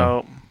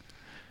 No.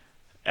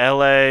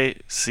 L.A.,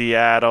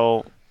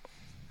 Seattle,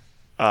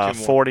 Two more.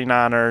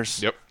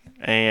 49ers, Yep.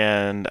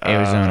 and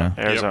Arizona.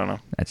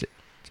 Arizona. That's it.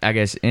 I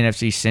guess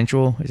NFC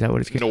Central, is that what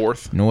it's called?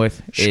 North.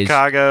 North is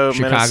Chicago,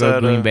 Minnesota,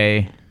 Green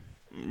Bay,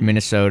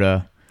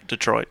 Minnesota.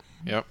 Detroit.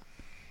 Yep.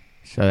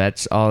 So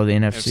that's all the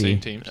FC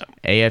NFC. teams.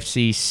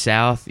 AFC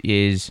South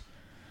is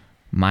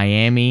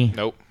Miami.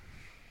 Nope.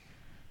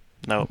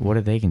 No, What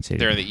are they considered?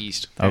 They're in the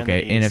East. They're in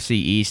Okay, the East. NFC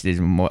East is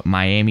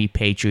Miami,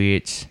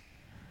 Patriots,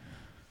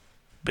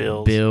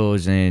 Bills.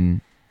 Bills,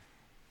 and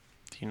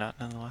Do you not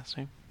know the last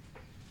name?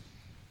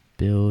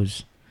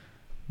 Bills.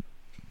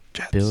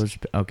 Jets. Bills.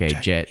 Okay,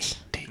 Jets.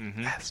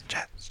 T-S,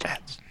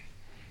 Jets.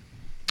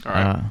 All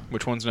right. Uh,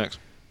 Which one's next?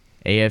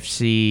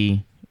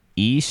 AFC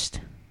East,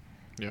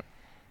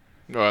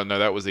 No,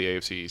 that was the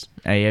AFC East.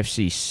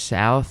 AFC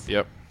South.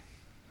 Yep.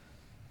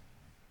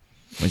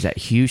 Was that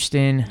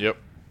Houston? Yep.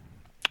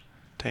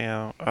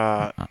 Damn.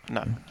 No.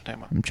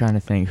 Damn. I'm trying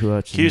to think who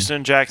else. is in-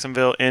 Houston,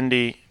 Jacksonville,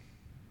 Indy,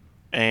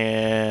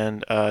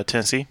 and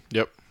Tennessee.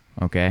 Yep.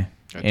 Okay.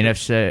 That's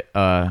NFC.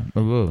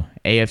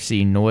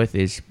 AFC North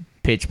is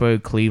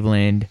Pittsburgh,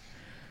 Cleveland,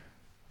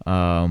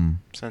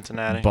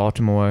 Cincinnati.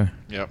 Baltimore,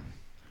 Yep.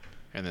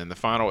 And then the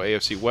final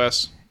AFC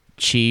West.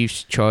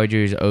 Chiefs,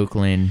 Chargers,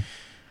 Oakland,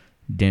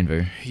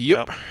 Denver.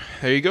 Yep.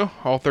 There you go.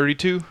 All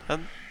 32.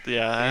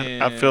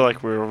 I feel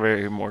like we were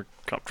very more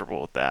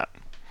comfortable with that.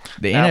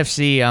 The Now-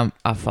 NFC,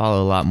 I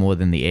follow a lot more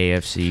than the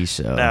AFC.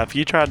 So Now, if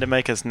you tried to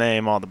make us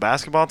name all the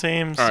basketball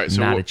teams, All right,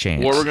 so Not what, a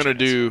chance. what we're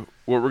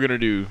gonna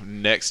do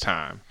next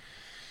time,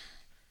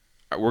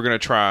 we're gonna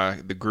try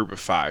the group of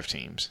 5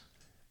 teams,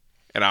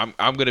 and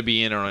I'm gonna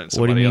be in on it. what do you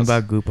somebody mean else.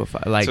 by group of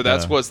five? Like So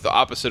that's what's the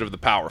opposite of the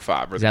Power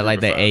 5. Or is the that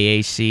like group the of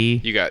 5.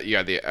 AAC? You got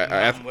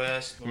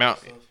the Mount.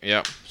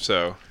 Yep.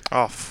 So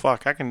oh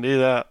fuck, I can do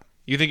that.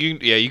 you think you?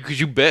 Yeah, because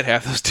you bet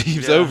half those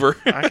teams Yeah, over.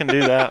 I can do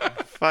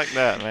that. Fuck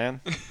that,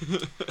 man.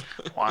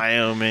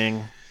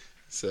 Wyoming.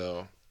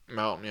 So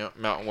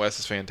Mountain West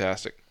is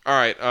fantastic. All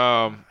right.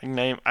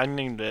 I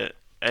named it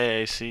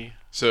AAC.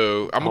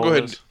 So I'm gonna go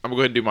ahead.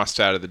 And do my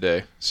stat of the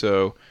day.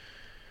 So,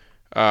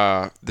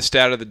 the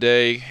stat of the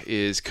day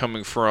is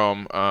coming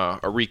from a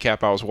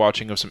recap I was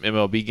watching of some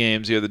MLB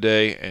games the other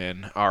day,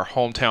 and our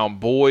hometown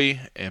boy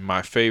and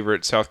my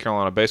favorite South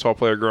Carolina baseball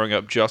player growing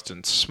up,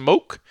 Justin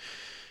Smoke,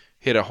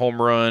 hit a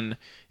home run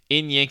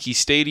in Yankee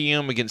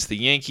Stadium against the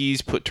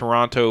Yankees, put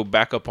Toronto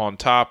back up on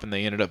top, and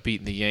they ended up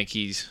beating the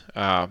Yankees.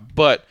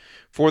 But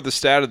for the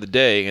stat of the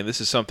day, and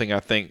this is something I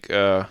think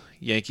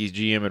Yankees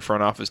GM and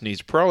front office needs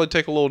to probably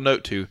take a little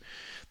note to,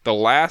 the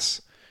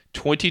last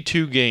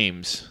 22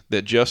 games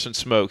that Justin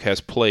Smoke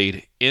has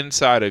played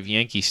inside of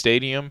Yankee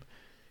Stadium,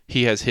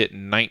 he has hit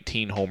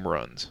 19 home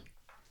runs.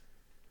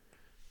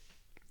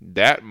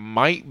 That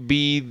might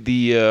be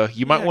the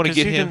you might want to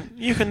get him.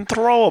 You can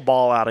throw a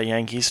ball out of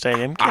Yankee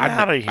Stadium. Get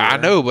out of here. I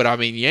know, but I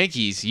mean,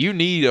 Yankees, you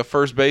need a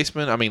first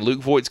baseman. I mean,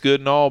 Luke Voigt's good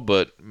and all,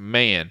 but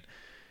man,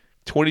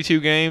 22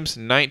 games,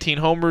 19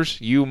 homers.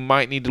 You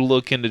might need to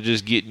look into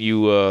just getting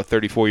you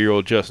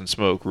 34-year-old Justin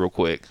Smoke real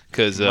quick,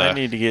 because Might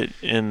need to get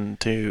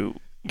into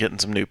getting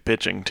some new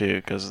pitching too,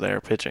 because their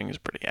pitching is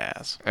pretty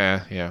ass.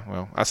 yeah.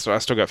 Well, I still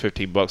got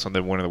 $15 on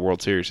them winning the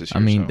World Series this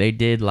year. I mean, so. they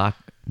did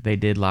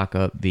lock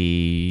up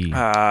the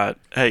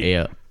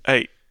Hey,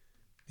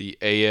 The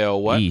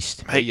AL what?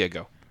 East. There you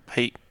go.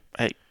 hey,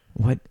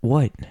 What?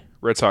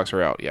 Red Sox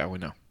are out. Yeah, we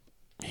know.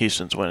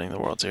 Houston's winning the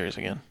World Series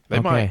again. They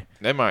Okay.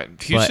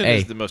 might. Houston hey,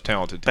 is the most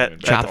talented team. bet- in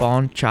bet-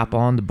 baseball. Chop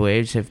on. The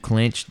Braves have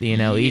clinched the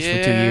NL East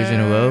for 2 years in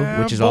a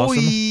row, which is awesome.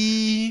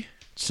 awesome.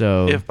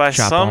 So If by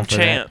chop some on for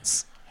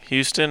chance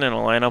Houston and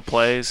Atlanta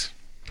plays,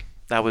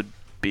 that would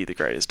be the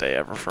greatest day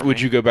ever for me.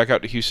 Would you go back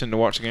out to Houston to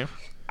watch the game?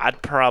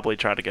 I'd probably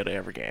try to go to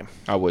every game.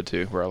 I would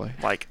too, probably.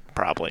 Like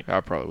probably. I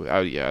probably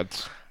would. Yeah,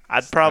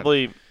 I'd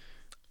probably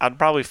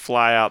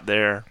fly out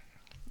there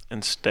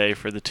and stay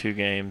for the 2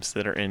 games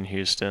that are in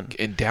Houston.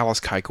 and Dallas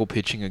Keuchel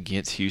pitching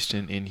against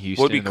Houston in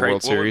Houston Would be in the cra-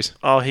 World what would- Series.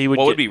 Oh, he would.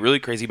 What get, would be really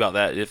crazy about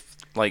that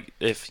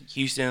if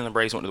Houston and the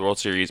Braves went to the World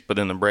Series, but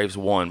then the Braves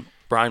won,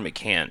 Brian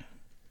McCann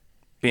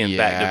being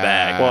back to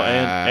back. Well,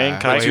 and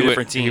Well, Keuchel- he would-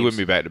 different He teams. wouldn't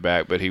be back to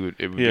back, but it would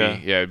Yeah.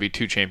 be it'd be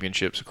 2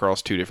 championships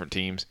across 2 different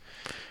teams.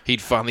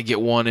 He'd finally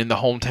get one in the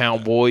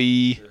hometown,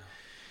 boy.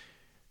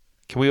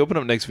 Can we open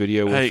up next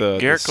video with Hey, the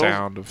Garrett Cole's-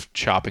 sound of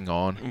chopping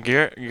on?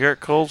 Garrett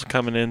Cole's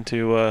coming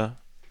to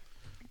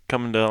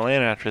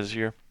Atlanta after this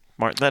year.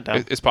 Mark that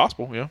down. It's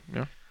possible, yeah.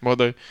 Well,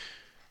 they'd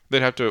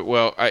have to.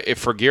 Well, if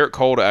for Garrett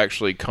Cole to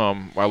actually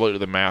come, I looked at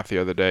the math the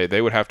other day.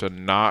 They would have to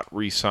not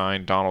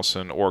re-sign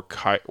Donaldson or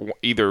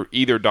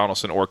either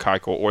Donaldson or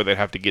Keuchel, or they'd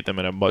have to get them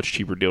in a much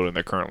cheaper deal than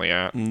they're currently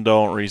at.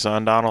 Don't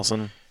resign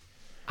Donaldson.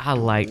 I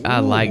like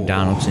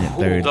Donaldson at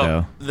third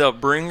though. The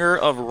bringer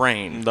of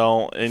rain.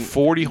 Don't and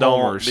 40 don't,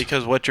 homers.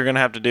 because what you're gonna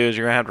have to do is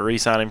you're gonna have to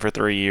re-sign him for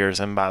 3 years,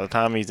 and by the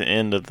time he's the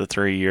end of the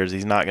 3 years,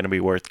 he's not gonna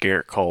be worth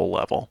Garrett Cole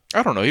level.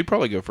 I don't know. He'd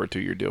probably go for a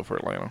 2-year deal for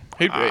Atlanta.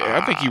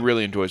 I think he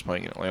really enjoys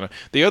playing in Atlanta.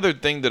 The other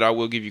thing that I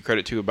will give you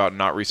credit to about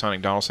not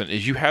re-signing Donaldson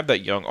is you have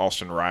that young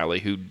Austin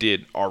Riley who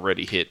did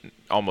already hit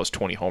almost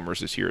 20 homers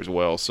this year as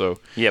well. So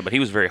Yeah, but he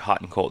was very hot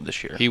and cold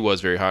this year. he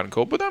was very hot and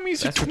cold. But I mean,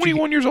 he's That's what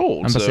 21 years old.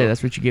 I'm gonna so. say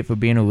that's what you get for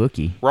being a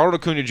rookie. Ronald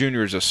Acuna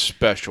Jr. is a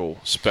special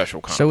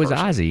kind So of is person.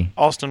 Ozzy.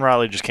 Austin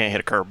Riley just can't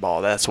hit a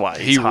curveball. That's why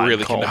he's He hot and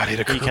really cold. cannot hit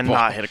a He curveball.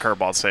 cannot hit a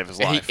curveball to save his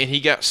life. And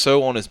he got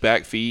so on his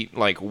back feet,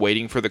 like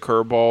waiting for the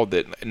curveball,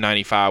 that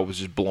 95 was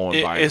just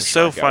blowing by. him It's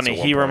so strikeouts at funny. one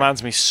He point.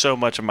 reminds me so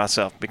much of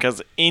myself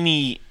because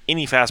any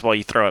fastball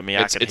you throw at me,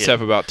 I could hit. It's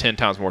about 10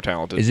 times more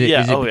talented. Is it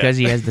Yeah, oh, yeah. because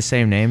he has the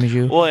same name as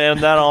you? Well,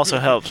 and that also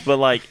helps. But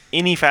like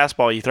any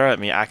fastball you throw at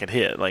me, I could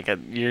hit. Like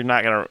you're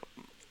not gonna.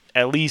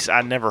 At least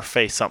I never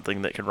faced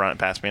something that could run it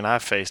past me, and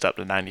I've faced up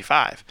to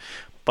 95.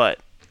 But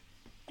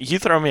you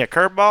throw me a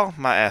curveball,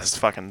 my ass is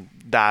fucking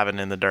diving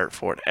in the dirt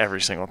for it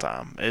every single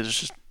time.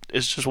 It's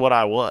just what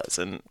I was,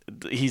 and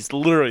he's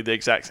literally the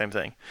exact same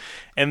thing.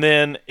 And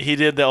then he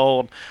did the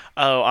old,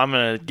 I'm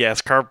gonna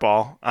guess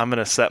curveball. I'm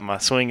gonna set my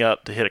swing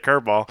up to hit a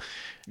curveball,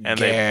 and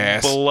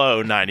Gas. they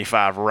blow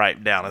 95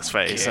 right down his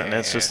face, and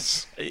it's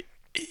just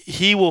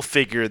he will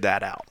figure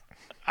that out.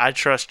 I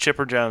trust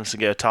Chipper Jones to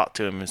go talk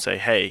to him and say,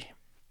 "Hey,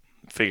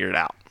 figure it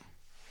out."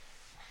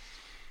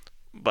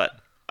 But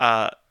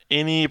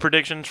any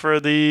predictions for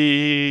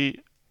the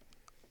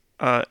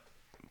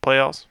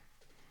playoffs?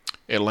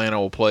 Atlanta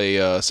will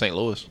play St.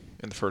 Louis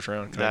in the first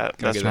round.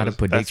 That's not a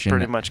prediction. That's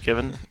pretty much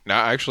given. No,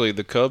 actually,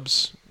 the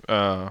Cubs.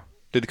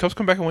 Did the Cubs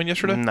come back and win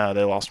yesterday? No,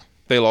 they lost.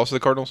 They lost to the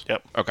Cardinals?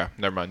 Yep. Okay,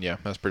 never mind. Yeah,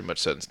 that's pretty much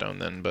set in stone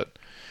then. But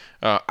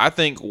I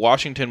think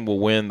Washington will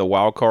win the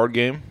wild card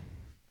game,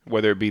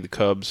 whether it be the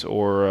Cubs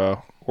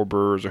or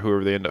Brewers or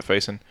whoever they end up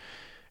facing.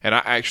 And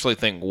I actually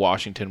think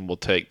Washington will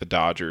take the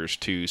Dodgers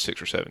to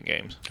 6 or 7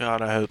 games.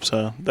 God, I hope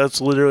so.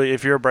 That's literally,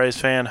 if you're a Braves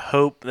fan,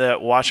 hope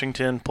that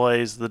Washington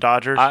plays the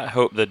Dodgers. I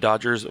hope the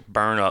Dodgers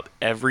burn up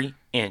every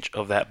inch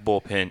of that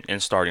bullpen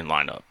and starting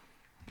lineup.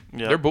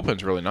 Yeah. Their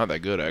bullpen's really not that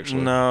good,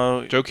 actually.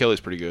 No. Joe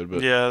Kelly's pretty good,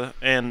 but Yeah,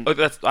 and Look,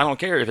 I don't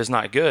care if it's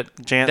not good.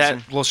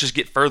 Jansen. Let's just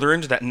get further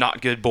into that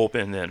not good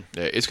bullpen then.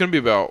 yeah, it's going to be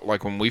about,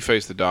 like, when we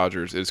face the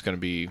Dodgers, it's going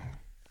to be,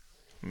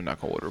 let me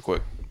knock on wood real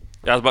quick.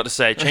 I was about to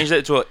say, change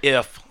that to a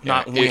if,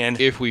 not Yeah, when.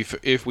 If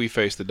we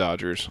face the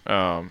Dodgers,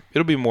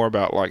 it'll be more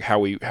about like how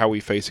we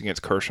face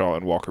against Kershaw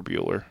and Walker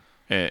Buehler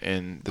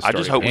and the I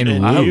just starting hope And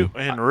pitching. Rue.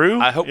 and Rue.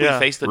 I hope Yeah. we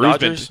face the Rue's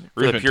been- Dodgers for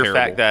Rue's the been pure terrible.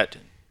 fact that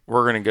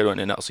we're going to go to an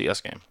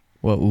NLCS game.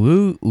 Well,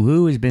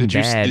 Lou has been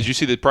bad. Did you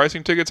see the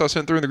pricing tickets I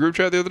sent through in the group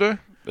chat the other day?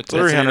 It's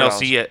 $300. an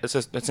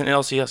LCS. It's an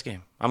LCS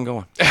game. I'm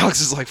going.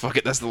 Alex is like, "Fuck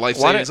it, that's the life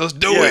Why savings. did- Let's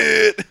do yeah.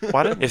 it."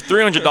 Why did? If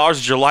 $300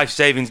 is your life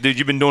savings, dude,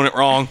 you've been doing it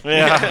wrong.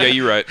 Yeah. Yeah,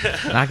 you're right.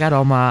 I got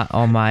all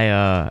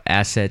my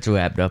assets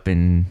wrapped up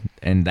in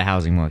the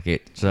housing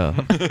market. So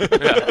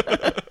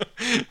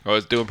Oh,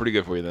 it's doing pretty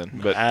good for you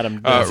then. But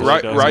Adam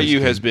definitely does.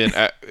 Ryu has been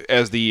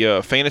as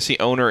the fantasy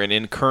owner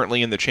and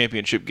currently in the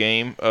championship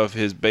game of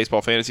his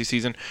baseball fantasy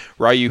season.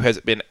 Ryu has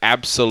been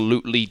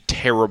absolutely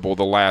terrible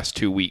the last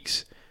 2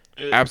 weeks.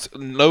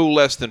 No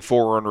less than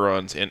 4 earned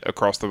runs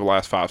across the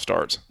last 5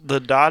 starts. The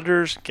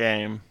Dodgers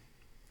game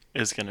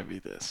is going to be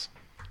this.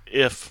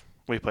 If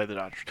we play the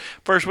Dodgers.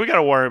 First, we got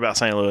to worry about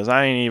St. Louis.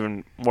 I ain't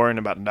even worrying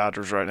about the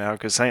Dodgers right now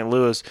because St.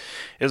 Louis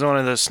is one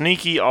of the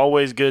sneaky,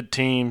 always good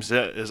teams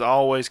that is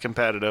always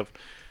competitive.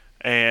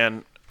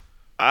 And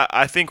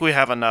I think we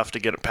have enough to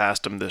get it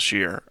past them this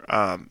year.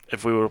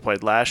 If we would have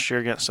played last year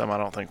against them, I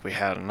don't think we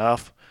had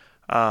enough.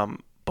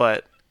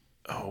 But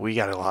we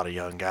got a lot of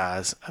young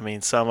guys. I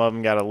mean, some of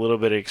them got a little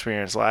bit of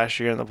experience last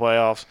year in the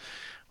playoffs,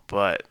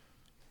 but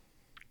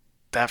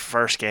that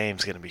first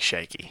game's going to be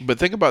shaky. But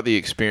think about the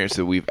experience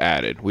that we've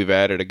added. We've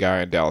added a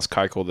guy in Dallas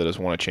Keuchel that has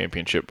won a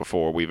championship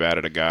before. We've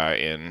added a guy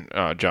in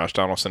Josh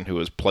Donaldson who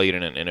has played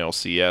in an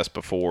NLCS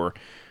before.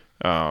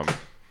 I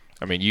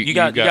mean, You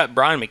got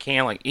Brian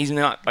McCann. Like, he's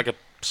not like a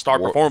star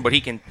performer, but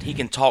he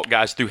can talk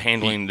guys through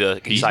handling the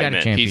got a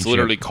excitement. champion. He's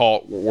literally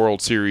caught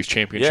World Series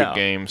championship Yeah.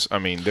 games. I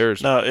mean,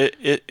 there's No,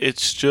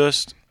 it's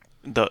just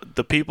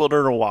the people that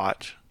are to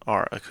watch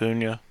are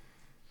Acuna,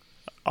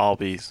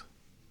 Albies,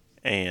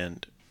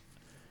 and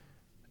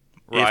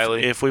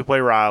Riley. If we play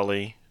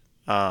Riley,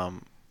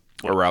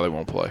 O'Reilly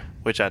won't play.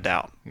 which I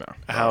doubt No,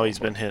 how he's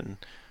been hitting.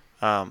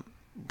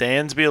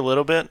 Dansby a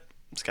little bit.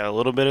 He's got a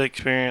little bit of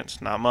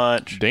experience, not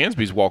much.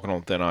 Dansby's walking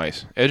on thin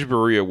ice. Edge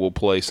Barria will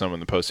play some in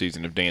the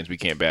postseason if Dansby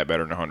can't bat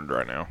better than 100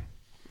 right now.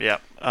 Yeah.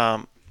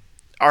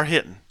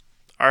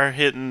 Our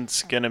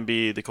hitting's gonna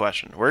be the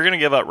question. We're gonna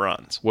give up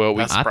runs. Well,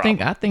 That's the I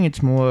problem. think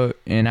it's more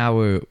in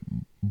our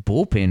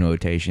bullpen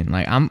rotation.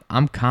 Like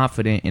I'm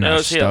confident in No,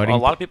 our see, starting. a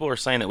lot of people are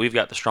saying that we've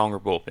got the stronger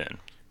bullpen.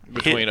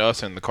 Between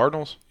us and the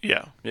Cardinals?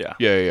 Yeah. Yeah.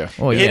 Yeah.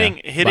 Oh,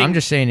 hitting- yeah. But I'm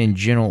just saying in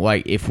general,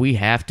 like if we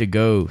have to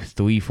go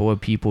 3-4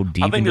 people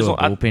deep into a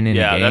bullpen in a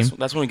game,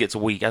 that's when it gets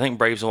weak. I think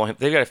Braves will.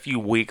 They've got a few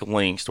weak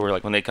links to where,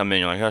 like, when they come in,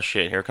 you're like, oh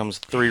shit, here comes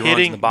 3 runs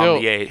in the bottom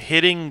of the 8th.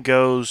 Hitting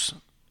goes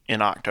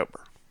in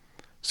October.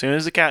 As soon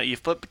as you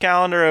flip the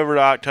calendar over to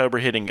October,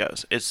 hitting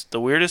goes. It's the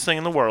weirdest thing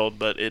in the world,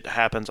 but it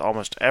happens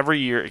almost every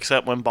year,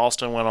 except when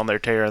Boston went on their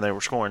tear and they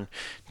were scoring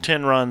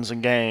 10 runs a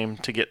game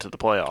to get to the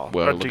playoff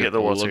or to get the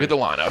World look Series. at the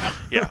lineup.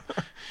 Yeah.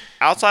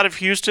 Outside of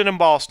Houston and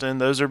Boston,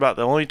 those are about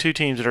the only 2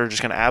 teams that are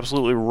just going to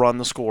absolutely run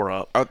the score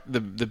up.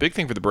 The big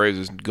thing for the Braves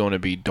is going to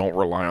be don't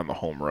rely on the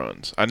home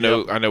runs. I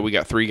know we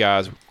got 3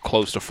 guys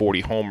close to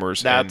 40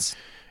 homers.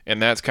 And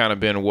that's kind of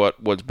been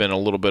what's been a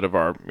little bit of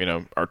our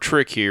our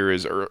trick here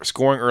is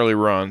scoring early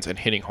runs and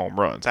hitting home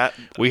runs.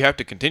 We have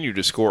to continue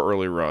to score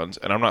early runs,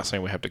 and I'm not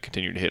saying we have to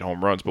continue to hit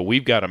home runs, but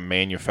we've got to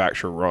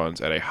manufacture runs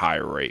at a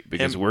higher rate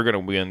because we're going to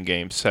win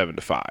games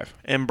 7-5.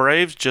 And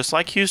Braves, just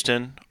like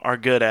Houston, are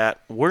good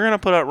at, we're going to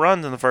put up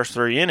runs in the first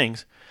 3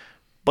 innings,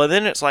 but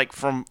then it's like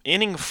from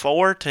inning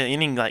 4 to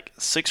inning like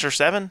 6 or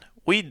 7,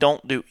 we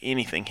don't do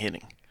anything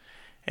hitting.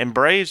 And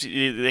Braves,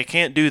 they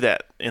can't do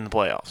that in the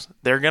playoffs.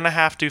 They're going to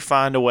have to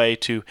find a way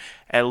to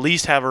at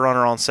least have a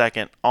runner on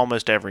second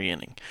almost every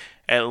inning.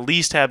 At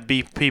least have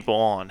people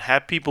on,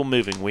 have people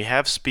moving. We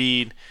have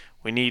speed.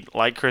 We need,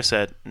 like Chris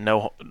said,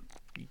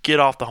 get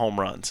off the home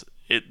runs.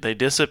 They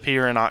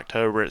disappear in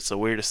October. It's the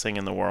weirdest thing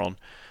in the world.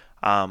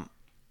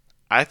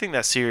 I think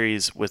that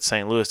series with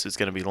St. Louis is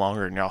going to be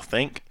longer than y'all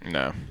think.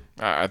 No,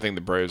 I think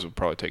the Braves will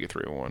probably take it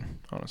 3-1.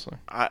 Honestly,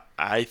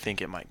 I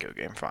think it might go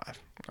Game 5.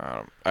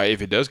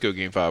 If it does go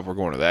Game 5, we're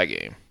going to that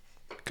game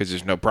because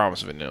there's no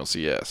promise of an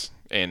LCS,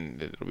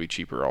 and it'll be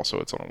cheaper. Also,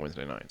 it's on a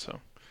Wednesday night, so.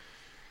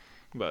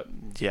 But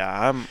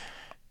yeah,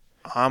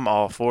 I'm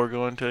all for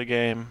going to a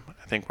game.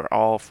 I think we're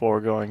all for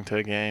going to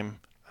a game.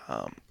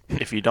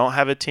 If you don't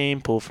have a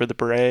team, pull for the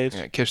Braves.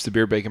 Yeah, catch the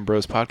Beer Bacon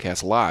Bros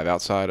podcast live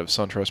outside of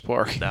SunTrust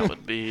Park. That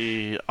would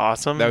be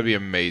awesome. That would be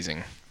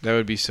amazing. That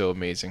would be so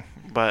amazing.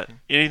 But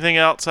anything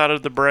outside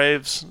of the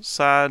Braves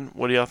side,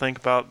 what do y'all think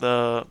about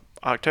the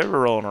October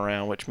rolling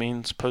around, which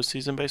means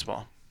postseason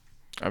baseball?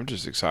 I'm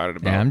just excited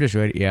about. Yeah, I'm just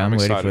ready. Yeah, I'm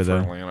ready excited for the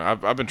Atlanta.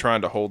 I've been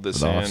trying to hold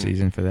this off in.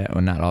 season for that.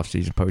 Well, not off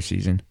season,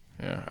 postseason.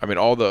 Yeah, I mean,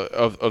 all the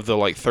of the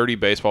like 30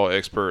 baseball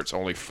experts,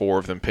 only 4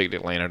 of them picked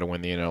Atlanta to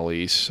win the NL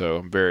East. So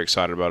I'm very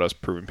excited about us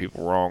proving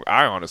people wrong.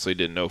 I honestly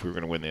didn't know if we were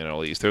going to win the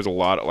NL East. There's a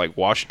lot of, like,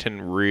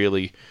 Washington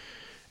really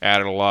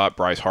added a lot.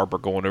 Bryce Harper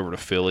going over to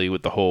Philly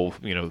with the whole,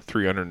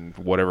 $300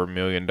 whatever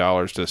million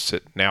to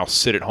sit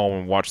at home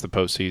and watch the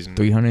postseason.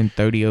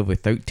 330 over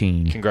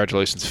 13.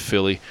 Congratulations,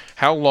 Philly.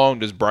 How long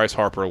does Bryce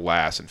Harper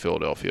last in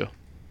Philadelphia?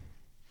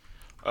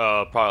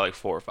 Probably like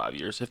 4 or 5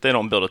 years if they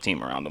don't build a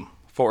team around him.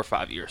 4 or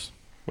 5 years.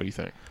 What do you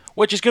think?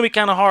 Which is going to be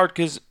kind of hard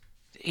because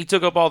he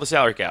took up all the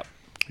salary cap.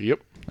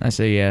 Yep. I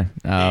say yeah.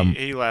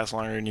 He lasts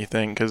longer than you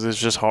think because it's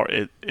just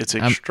hard. It's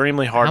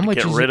extremely hard how to much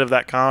get is rid it- of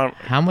that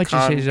How much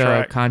is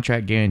his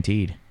contract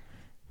guaranteed?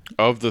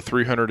 Of the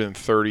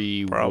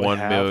 331 Probably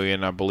half.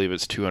 million, I believe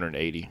it's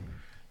 280.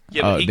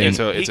 Yeah, Oh, but he then-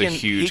 can, It's a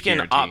huge he can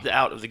guarantee. opt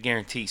out of the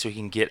guarantee so he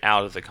can get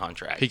out of the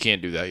contract. He can't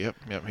do that.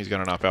 Yep. He's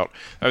got to opt out.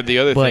 The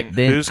other But thing,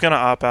 then Who's going to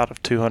opt out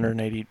of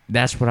 280?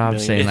 that's what I'm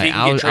Million. saying. If Like he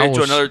can get traded to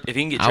will, another, if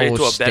he can get I traded will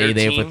to a better stay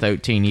there team, for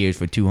 13 years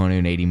for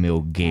 280 mil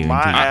guaranteed.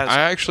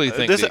 I actually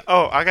think that-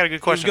 I got a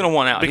good question. He's gonna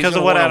want out. He's because of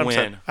gonna what wanna Adam win.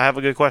 said. I have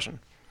a good question.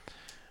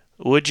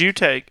 Would you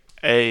take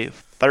a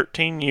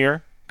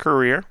 13-year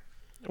career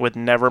with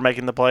never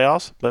making the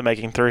playoffs but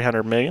making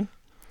 $300 million,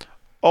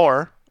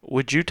 or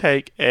would you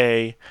take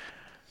a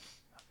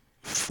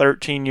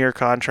 13-year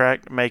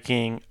contract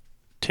making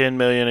 $10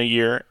 million a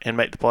year and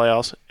make the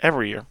playoffs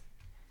every year?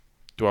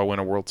 do I win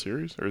a World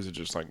Series, or is it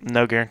just like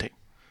No guarantee.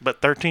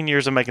 But 13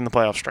 years of making the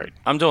playoffs straight.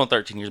 I'm doing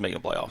 13 years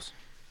making the playoffs.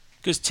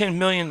 Because $10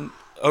 million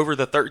over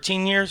the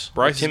 13 years,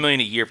 Bryce or $10 million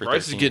a year for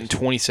Bryce 13 is getting years.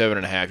 27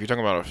 and a half? You're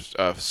talking about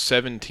a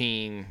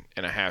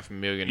 $17.5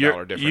 million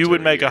difference. You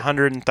would every make year.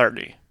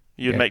 130.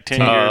 You'd Yeah, make 10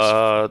 10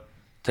 years.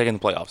 Taking the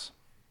playoffs.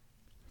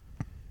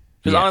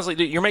 Because Yeah. honestly,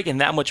 dude, you're making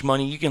that much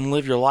money. You can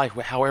live your life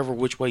however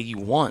which way you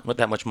want with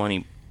that much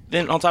money.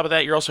 Then on top of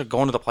that, you're also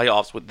going to the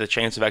playoffs with the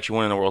chance of actually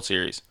winning the World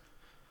Series.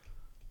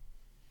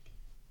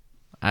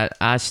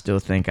 I still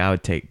think I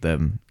would take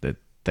the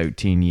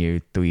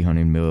 13-year,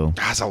 300 mil.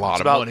 That's a lot It's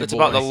of about money. it's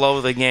about the boys. love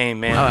of the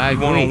game, man. Oh, I you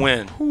want to agree.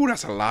 win. Ooh,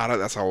 that's a lot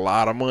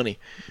of money.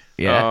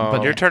 Yeah,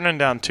 but You're turning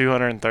down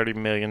 $230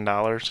 million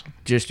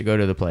just to go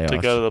to the playoffs. to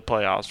go to the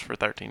playoffs for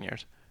 13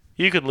 years.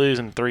 You could lose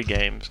in 3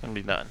 games and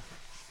be done.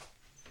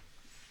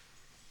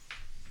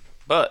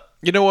 But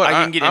You know what?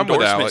 I can get I'm with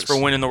endorsements Alex. for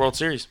winning the World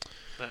Series.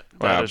 That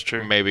Well, is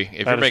true. Maybe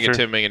if That you're is making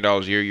true. $10 million a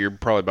year, you're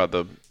probably about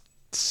the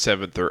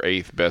 7th or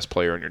 8th best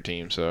player on your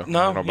team. So I don't know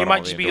No, about you all might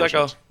the just be like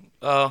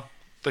endorsements.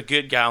 the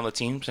good guy on the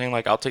team, saying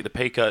like, "I'll take the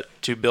pay cut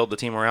to build the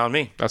team around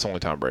me." That's only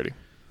Tom Brady.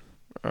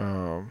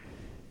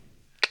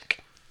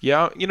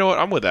 Yeah, you know what?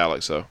 I'm with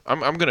Alex though. I'm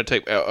going to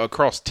take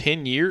across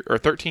 10 years or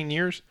 13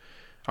 years.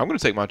 I'm going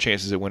to take my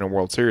chances at winning a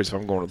World Series if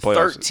I'm going to the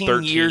playoffs.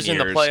 13 years in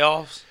the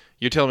playoffs.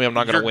 You're telling me I'm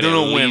not going to You're win at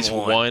gonna win least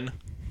one. one?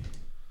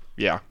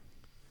 Yeah.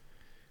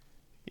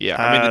 Yeah,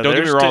 I mean, don't get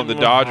me there's wrong. The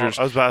 10 Dodgers.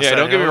 I was about to Yeah, say,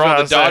 don't get me I was wrong. about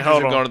The to say, Dodgers hold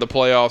have on. gone to the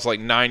playoffs like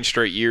 9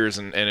 straight years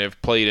and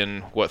have played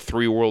in what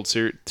 3 World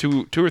Series,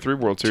 two or 3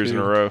 World Series in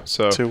a row.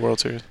 So, 2 World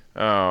Series.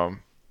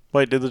 um,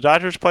 Wait, did the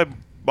Dodgers play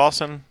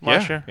Boston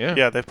last Yeah, year? yeah.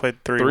 Yeah, they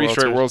played 3 3 World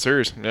straight Series. World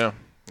Series.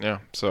 Yeah.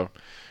 So,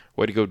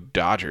 way to go,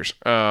 Dodgers.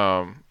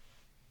 Yeah,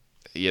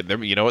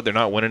 you know what? They're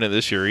not winning it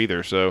this year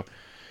either. So,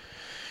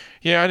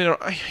 yeah, I know.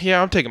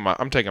 Yeah, I'm taking my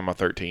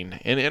 13.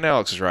 And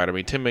Alex is right. I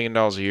mean, $10 million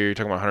a year. You're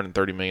talking about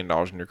 $130 million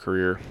in your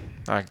career.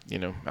 I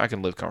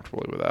can live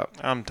comfortably with that.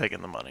 I'm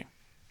taking the money.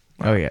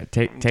 Oh yeah,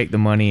 take the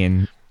money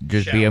and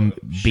just be a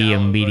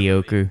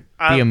mediocre be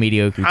a I'm-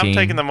 mediocre I'm team.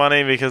 taking the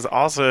money because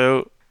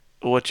also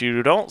what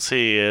you don't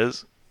see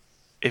is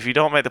if you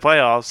don't make the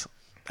playoffs,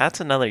 that's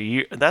another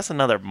year. That's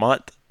another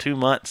month, 2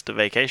 months to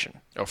vacation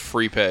A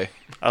free pay.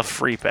 of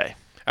free pay.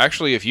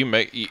 Actually, if you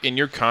make in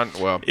your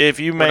If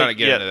you we're make, not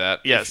getting into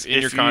that. Yes, in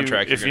your if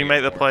contract, if you're you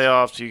gonna make get the more.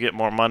 playoffs, you get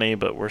more money.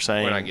 But we're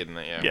saying We're not getting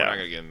that. Yeah, Yeah. we're not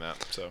gonna get in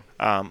that.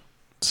 So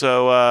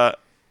So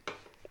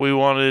we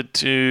wanted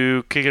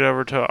to kick it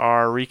over to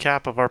our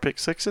recap of our pick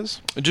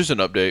sixes. just an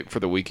update for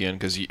the weekend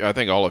because I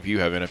think all of you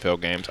have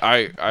NFL games.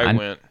 I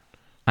went.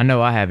 I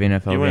know I have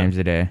NFL You went- games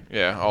today.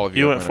 Yeah, all of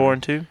you. You have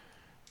went went 4-2.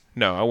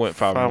 No, I went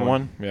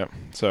 5-1? Yeah.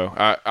 So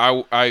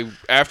I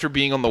after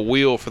being on the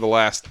wheel for the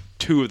last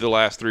 2 of the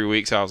last 3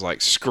 weeks, I was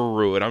like,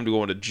 screw it. I'm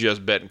going to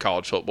just bet in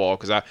college football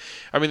because I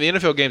mean the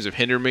NFL games have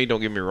hindered me.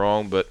 Don't get me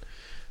wrong, but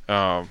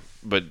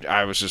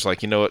I was just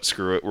like, you know what,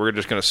 screw it. We're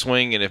just going to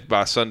swing, and if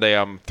by Sunday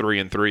I'm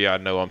 3-3, I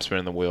know I'm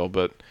spinning the wheel.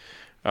 But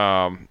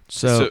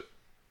So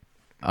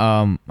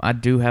I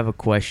do have a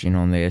question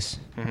on this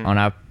on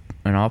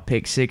our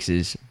pick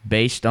sixes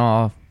based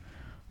off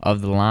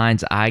of the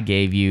lines I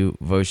gave you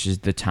versus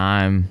the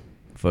time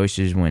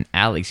versus when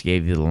Alex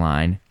gave you the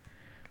line.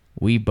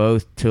 we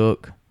both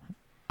took.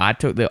 I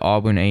took the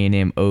Auburn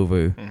A&M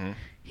over. Mm-hmm.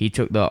 He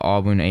took the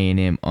Auburn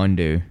A&M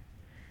under.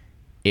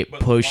 It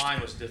pushed. The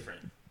line was different.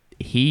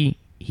 He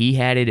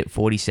had it at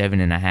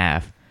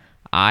 47.5.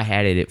 I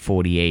had it at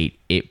 48.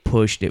 It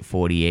pushed at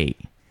 48.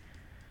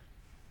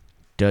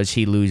 Does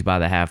he lose by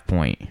the half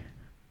point?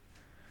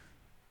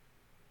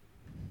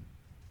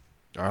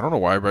 I don't know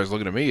why everybody's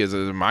looking at me. Is it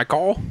my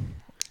call?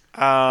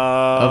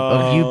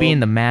 Of you being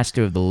the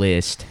master of the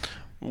list.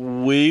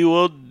 We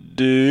will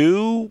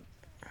do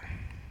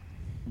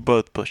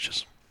both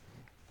pushes.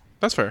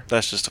 That's fair.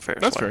 That's just a fair.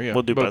 That's swing. fair. Yeah,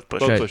 We'll do both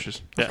pushes. Both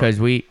pushes. Yeah.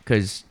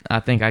 Because I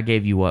think I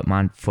gave you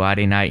mine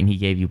Friday night, and he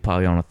gave you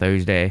probably on a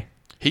Thursday.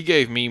 You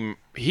gave me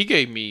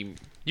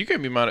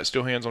mine at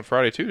Still Hands on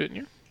Friday too, didn't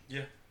you?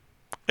 Yeah.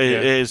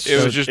 It was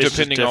just it's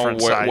depending on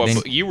different what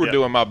sites. you were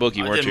doing my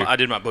bookie, weren't you? I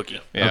did my bookie.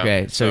 Yeah.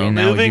 Okay, so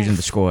now we're Moving- using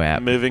the score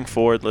app. Moving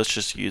forward, let's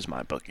just use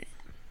my bookie.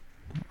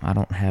 I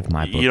don't have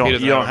my book. You don't. He You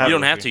doesn't don't have have. You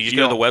don't have to. You just you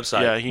go to the don't-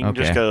 website. Yeah, you can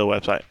just Okay. go to the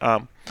website.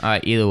 All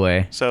right, either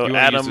way. So You want to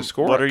Adam, use the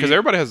score what are because you?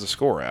 everybody has the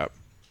score app.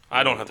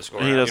 I don't have the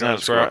score. He app. doesn't have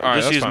the score. All right,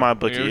 Just that's use fine. my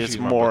bookie. Yeah, just It's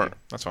use my more. bookie.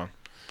 That's fine.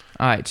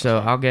 All right, so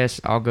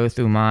I'll go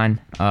through mine.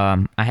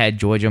 I had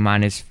Georgia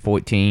minus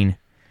 14.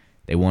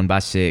 They won by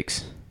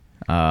 6.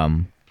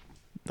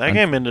 That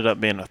game ended up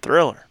being a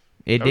thriller.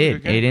 It That was a did.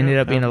 good game, It ended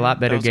yeah. up being a lot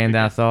That better was a game good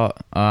than I thought.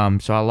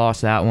 So I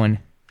lost that one.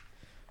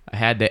 I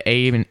had the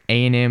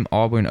A&M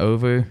Auburn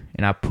over,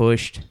 and I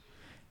pushed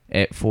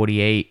at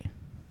 48.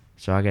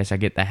 So I guess I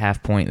get the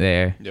half point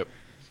there. Yep.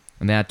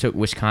 And then I took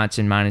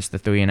Wisconsin minus the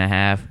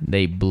 3.5.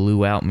 They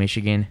blew out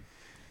Michigan.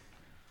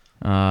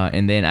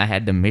 And then I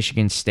had the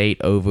Michigan State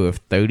over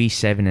of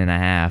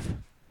 37.5.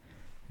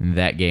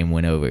 That game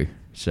went over.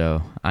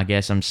 So I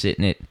guess I'm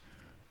sitting at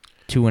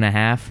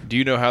 2.5. Do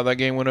you know how that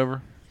game went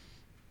over?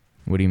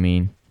 What do you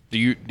mean? Do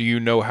you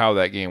know how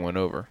that game went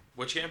over?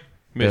 Which game?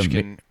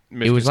 Michigan.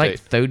 It was State.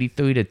 like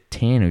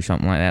 33-10 or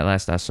something like that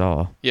last I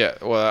saw. Yeah,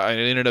 well, it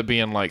ended up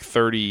being like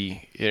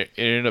 30. It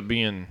ended up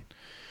being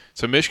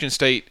so Michigan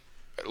State.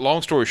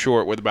 Long story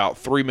short, with about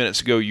 3 minutes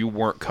to go, you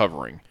weren't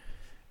covering,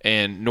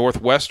 and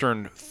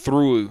Northwestern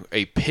threw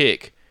a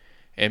pick,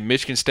 and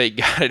Michigan State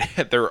got it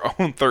at their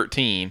own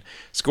 13,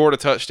 scored a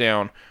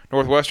touchdown.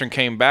 Northwestern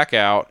came back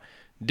out,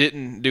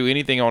 didn't do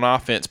anything on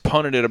offense,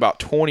 punted it about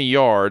 20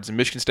 yards, and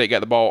Michigan State got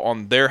the ball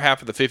on their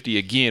half of the 50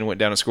 again, went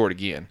down and scored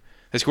again.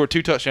 They scored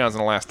 2 touchdowns in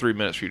the last 3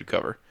 minutes for you to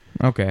cover.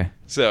 Okay.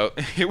 So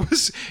it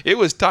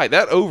was tight.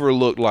 That over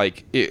looked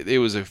like it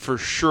was a for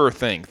sure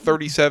thing.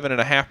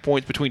 37.5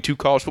 points between 2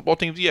 college football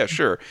teams. Yeah,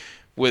 sure.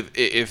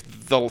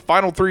 If the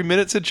final 3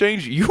 minutes had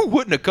changed, you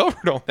wouldn't have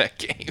covered on that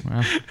game.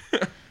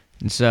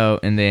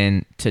 And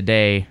then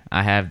today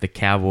I have the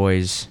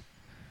Cowboys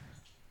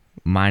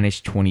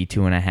minus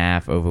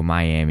 22.5 over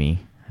Miami.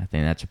 I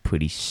think that's a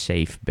pretty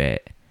safe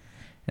bet.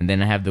 And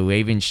then I have the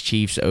Ravens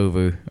Chiefs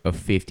over of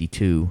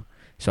 52.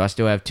 So I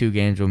still have 2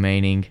 games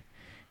remaining,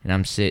 and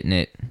I'm sitting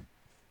at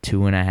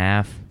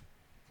 2.5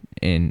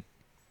 and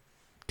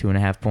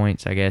 2.5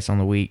 points, I guess, on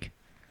the week.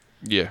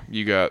 Yeah,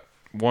 you got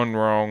one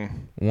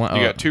wrong. You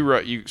got 2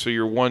 right. So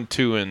you're 1,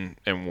 2, and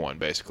 1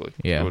 basically.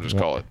 Yeah, we'll just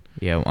call it.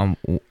 Yeah, I'm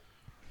 1,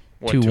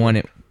 2 1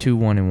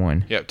 and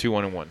 1 Yeah, 2,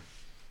 1, and 1.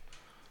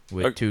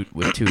 with two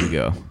to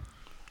go.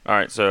 All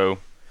right, so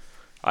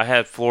I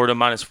had Florida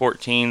minus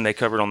 14. They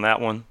covered on that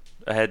one.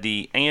 I had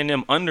the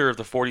A&M under of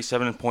the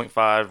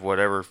 47.5,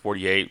 whatever,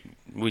 48.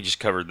 We just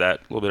covered that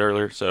a little bit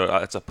earlier, so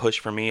that's a push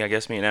for me, I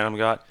guess me and Adam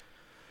got.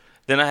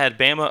 Then I had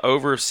Bama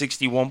over of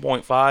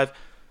 61.5.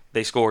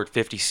 They scored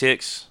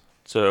 56,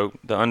 so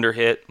the under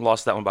hit,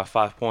 lost that one by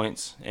 5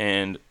 points.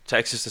 And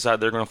Texas decided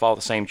they're going to follow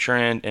the same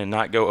trend and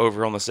not go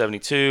over on the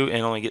 72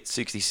 and only get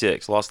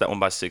 66. Lost that one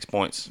by 6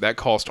 points. That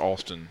cost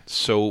Austin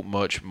so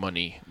much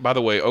money. By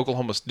the way,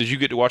 Oklahoma. Did you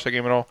get to watch that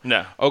game at all?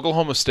 No.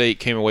 Oklahoma State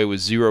came away with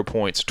 0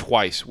 points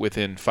twice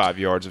within 5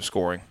 yards of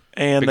scoring,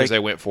 And because they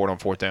went for it on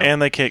 4th down.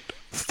 and they kicked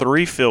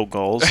 3 field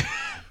goals.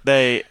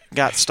 They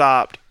got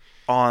stopped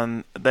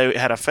on. They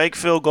had a fake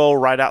field goal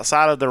right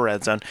outside of the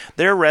red zone.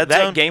 Their red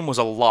That zone game was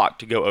a lock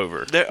to go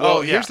over. Well,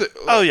 oh yeah. here's the-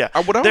 oh yeah.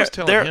 what I was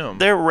telling him-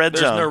 Their red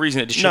There's zone. no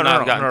reason it should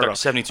not have gotten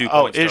 72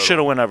 Oh, points it total. should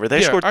have went over.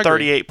 They Yeah, scored I agree.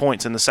 38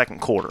 points in the second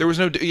quarter. There was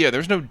no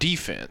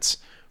defense.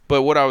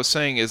 But what I was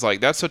saying is,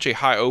 like, that's such a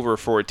high over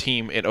for a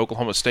team in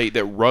Oklahoma State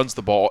that runs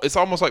the ball. It's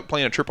almost like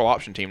playing a triple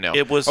option team now.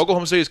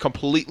 Oklahoma State is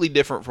completely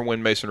different from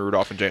when Mason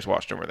Rudolph and James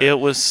Washington were there. It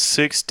was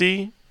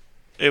 60.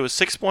 It was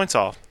 6 points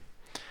off.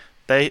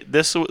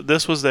 This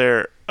was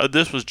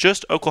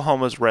just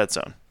Oklahoma's red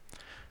zone.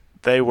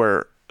 They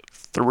were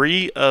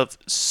 3 of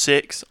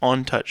 6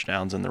 on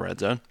touchdowns in the red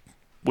zone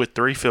with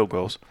 3 field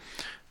goals.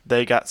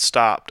 They got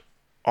stopped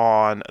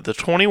on the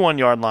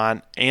 21-yard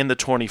line and the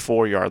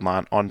 24-yard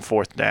line on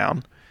 4th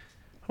down,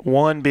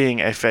 one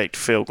being a faked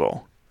field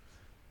goal.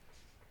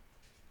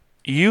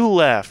 You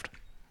left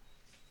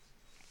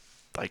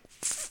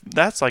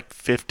that's like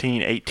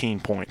 15, 18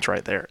 points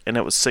right there, and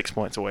it was 6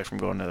 points away from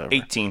going to the over.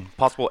 18,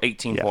 possible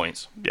 18 Yeah.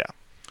 points. Yeah.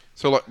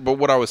 So, but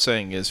what I was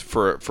saying is,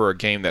 for a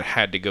game that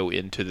had to go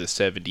into the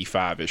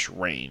 75-ish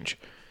range,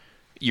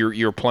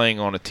 you're playing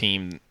on a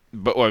team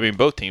but well, I mean,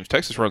 both teams.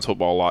 Texas runs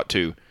football a lot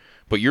too,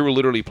 but you're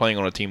literally playing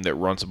on a team that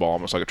runs the ball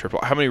almost like a triple.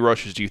 How many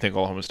rushes do you think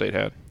Oklahoma State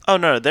had? Oh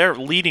no, their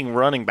leading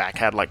running back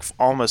had like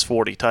almost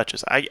 40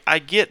 touches. I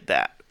get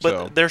that, but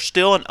So- they're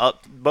still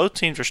both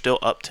teams are still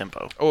up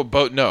tempo. Oh,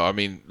 but no, I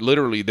mean,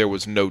 literally, there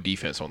was no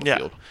defense on the Yeah.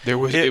 field. There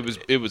was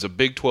it was a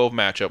Big 12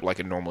 matchup like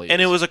it normally is.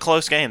 And it was a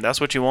close game.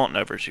 That's what you want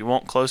in overs. You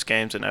want close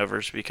games in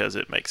overs because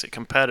it makes it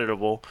competitive,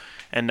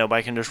 and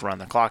nobody can just run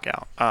the clock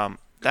out.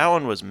 That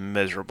one was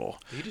miserable.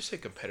 Did you just say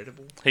competitive?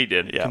 He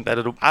did. Yeah.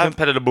 Competitive.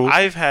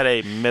 I've had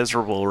a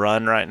miserable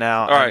run right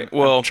now. All right,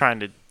 I'm trying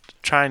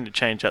to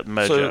change up the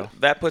mojo. So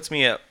that puts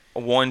me at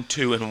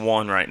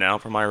 1-2-1 right now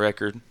for my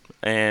record,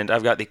 and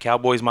I've got the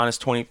Cowboys minus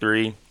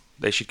 23.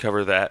 They should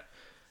cover that,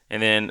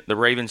 and then the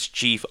Ravens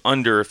Chief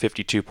under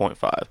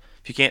 52.5.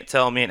 If you can't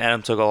tell, me and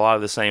Adam took a lot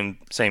of the same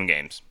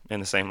games in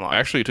the same line.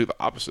 Actually, you took the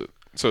opposite.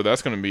 So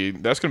that's gonna be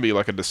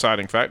like a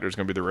deciding factor. It's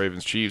gonna be the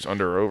Ravens Chiefs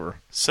under or over.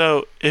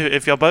 So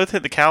if y'all both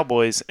hit the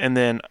Cowboys and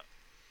then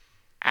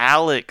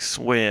Alex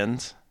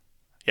wins,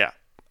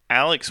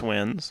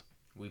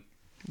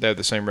 They have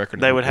the same record.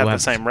 they would have We'll the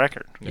have same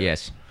record.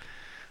 Yes.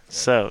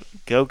 So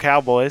go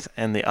Cowboys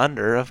and the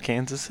under of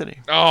Kansas City.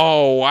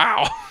 Oh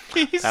wow!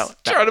 He's That-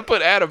 trying to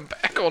put Adam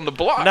back on the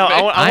block. No, man.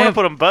 I want I to have-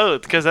 put them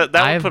both because that would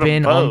I've put them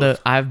been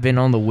both. I've been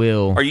on the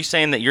wheel. Are you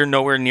saying that you're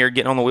nowhere near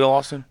getting on the wheel,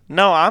 Austin?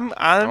 No, I'm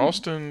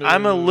Austin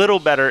I'm a is- little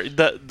better.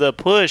 The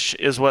push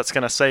is what's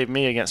going to save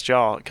me against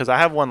y'all because I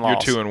have one You're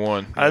loss.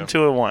 2-1. I have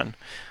 2-1.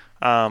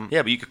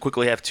 Yeah, but you could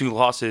quickly have 2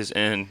 losses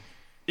and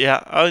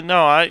Yeah. Oh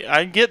no,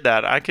 I get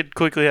that. I could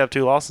quickly have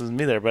 2 losses in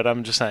me there, but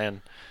I'm just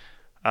saying,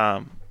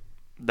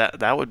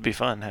 that would be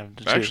fun having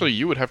to choose. Actually,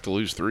 you would have to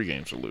lose 3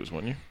 games to lose,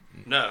 wouldn't you?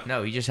 no.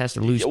 No, he just has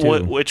to lose Yeah,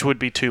 two. which would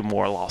be 2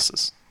 more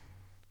losses,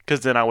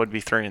 because then I would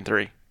be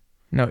 3-3.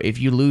 No, if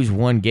you lose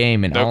one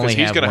game and No, only because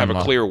he's have going to one have a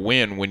loss. clear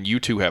win when you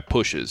two have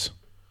pushes.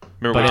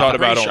 Remember, But we if- talked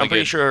about I'm only pretty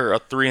getting- sure a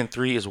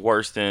 3-3 is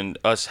worse than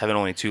us having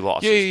only 2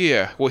 losses.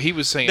 Yeah. Well, he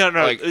was saying. No,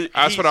 Like,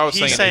 that's what I was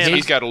he's saying. saying-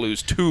 He's got to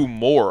lose 2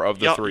 more of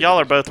the Y'all, 3. y'all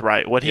are both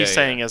right. What he's Yeah,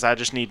 saying yeah. is I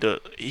just need to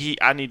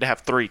I need to have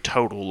 3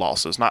 total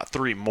losses, not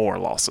 3 more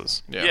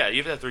losses. Yeah,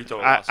 you've had 3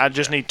 total I, losses. I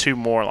just need 2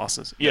 more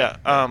losses. Yeah.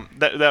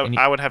 That And you-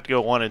 I would have to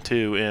go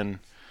 1-2 in.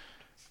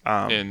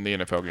 in the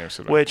NFL games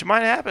today. Which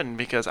might happen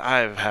because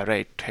I've had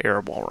a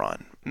terrible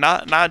run.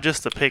 Not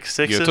just the pick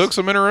sixes, You took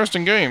some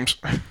interesting games.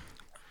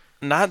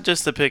 not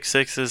just the pick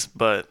sixes,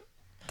 but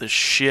the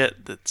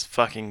shit that's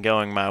fucking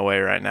going my way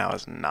right now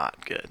is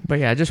not good. But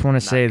yeah, I just want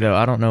to say though,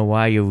 I don't know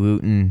why you're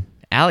rooting.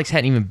 Alex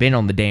hadn't even been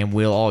on the damn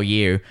wheel all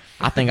year.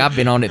 I think I've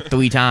been on it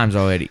 3 times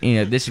already. You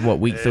know, this is what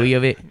week 3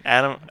 of it.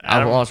 Adam,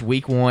 I lost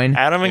week 1.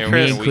 Adam and Yeah, Me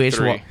Chris and week Chris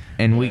 3.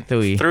 and week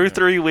 3. through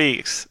 3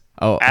 weeks.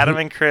 Oh, Adam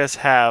and Chris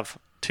have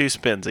 2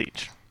 spins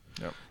each.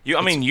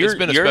 I mean, it's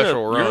been a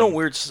special you're in a run.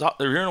 weird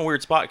you're in a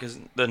weird spot because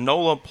the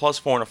NOLA plus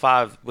 4 and a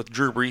 5 with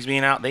Drew Brees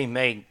being out, they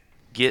may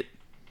get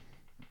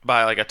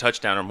by like a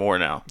touchdown or more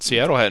now.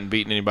 Seattle hadn't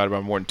beaten anybody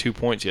by more than 2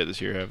 points yet this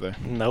year, have they?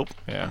 Nope.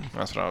 Yeah,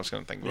 that's what I was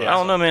going to think about. I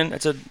don't know, man.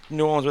 It's a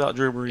New Orleans without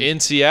Drew Brees. In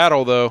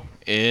Seattle, though.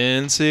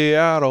 In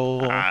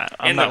Seattle. I'm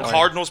And not the worried.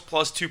 Cardinals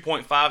plus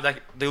 2.5, that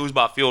they lose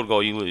by a field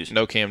goal, you lose.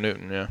 No Cam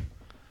Newton, yeah.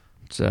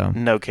 So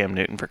No Cam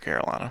Newton for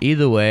Carolina.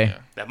 either way,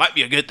 That might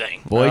be a good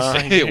thing. boys.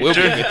 It will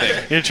be a good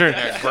thing. You're true.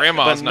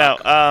 Grandma's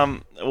But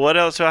not. no. What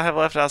else do I have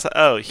left outside?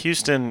 Oh,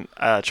 Houston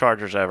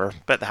Chargers over.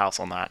 Bet the house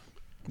on that.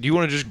 Do you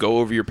want to just go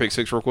over your pick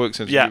 6 real quick?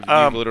 Since Yeah,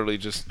 you've literally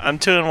just. I'm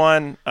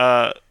 2-1.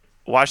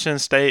 Washington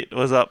State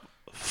was up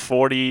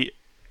 49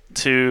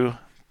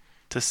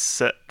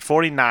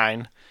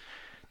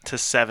 to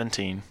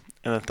 17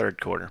 in the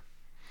third quarter,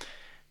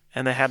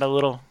 and they had a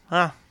little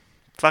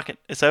fuck it,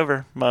 it's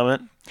over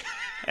moment.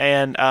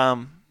 And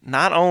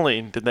not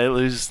only did they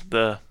lose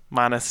the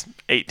minus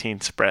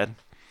 18 spread,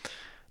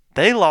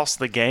 they lost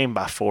the game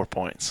by 4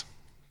 points.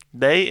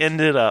 They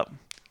ended up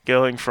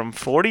going from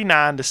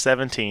 49 to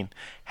 17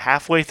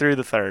 halfway through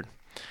the third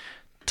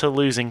to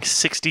losing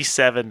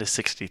 67 to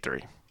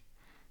 63.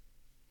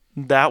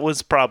 That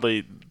was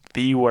probably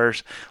the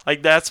worst.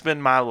 Like, that's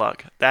been my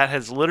luck. That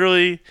has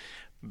literally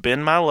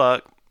been my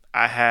luck.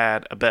 I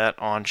had a bet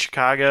on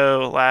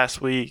Chicago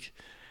last week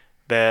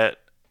that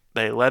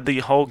they led the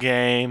whole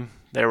game.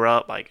 They were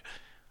up like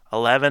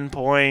 11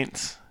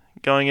 points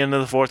going into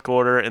the fourth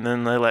quarter, and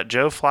then they let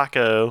Joe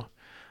Flacco,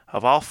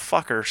 of all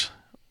fuckers,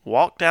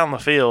 walk down the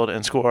field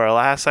and score a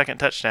last-second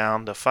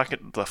touchdown to fuck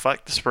the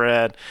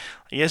spread.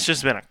 It's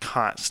just been a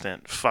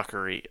constant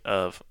fuckery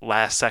of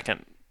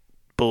last-second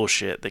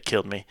bullshit that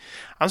killed me.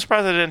 I'm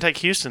surprised they didn't take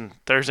Houston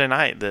Thursday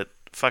night that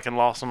fucking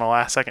lost on the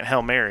last-second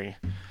Hail Mary.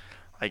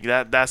 Like,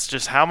 that's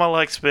just how my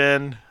luck's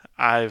been.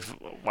 I've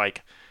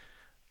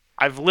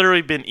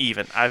literally been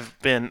even. I've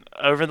been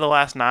over the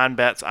last 9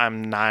 bets.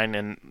 I'm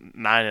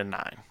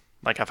 9-9.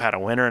 Like, I've had a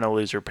winner and a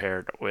loser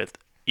paired with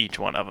each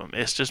one of them.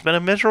 It's just been a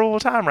miserable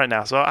time right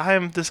now. So I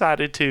am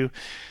decided to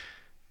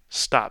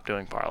stop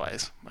doing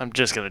parlays. I'm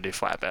just gonna do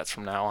flat bets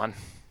from now on.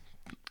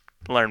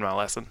 Learn my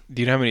lesson.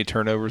 Do you know how many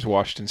turnovers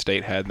Washington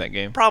State had in that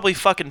game? Probably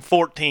fucking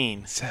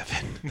 14.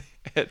 7.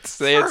 They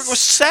For had,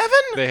 7?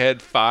 they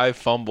had 5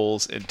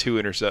 fumbles and 2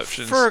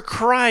 interceptions. For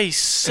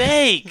Christ's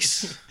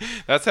sakes.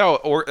 That's how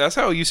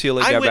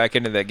UCLA got back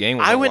into that game.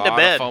 With I a went lot to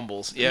bed. Of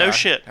fumbles. Yeah, No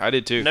shit. I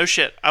did too. No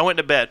shit. I went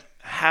to bed.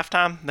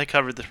 Halftime,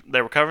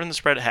 they were covering the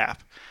spread at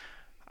half.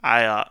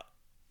 I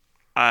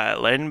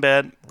laid in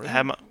bed.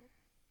 Really?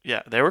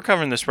 They were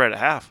covering the spread at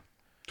half.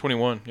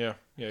 21. Yeah.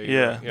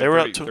 Yeah, they were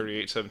up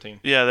 38-17.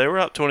 Yeah, they were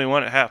up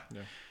 21 at half.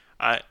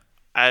 Yeah.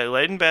 I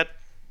laid in bed.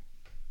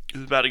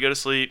 Was about to go to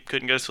sleep.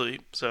 Couldn't go to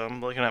sleep. So I'm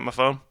looking at my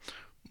phone.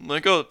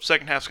 Like, oh,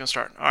 second half's going to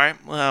start. All right,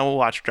 well, we'll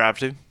watch drive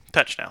 2.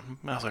 Touchdown.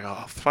 I was like,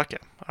 oh, fuck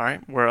it. All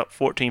right, we're up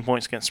 14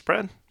 points against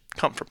spread.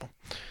 Comfortable.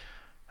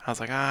 I was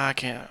like, I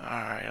can't. All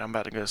right, I'm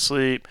about to go to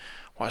sleep.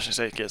 Washington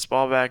State gets the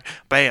ball back.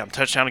 Bam,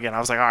 touchdown again. I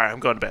was like, all right, I'm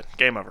going to bed.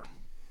 Game over.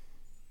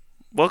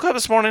 Woke up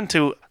this morning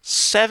to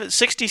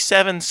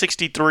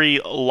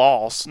 67-63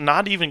 loss.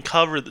 Not even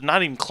covered.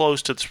 Not even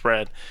close to the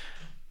spread.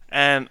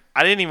 And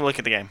I didn't even look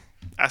at the game.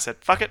 I said,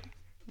 fuck it.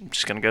 I'm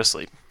just going to go to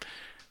sleep.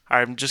 All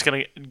right, I'm just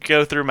going to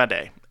go through my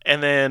day.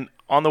 And then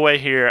on the way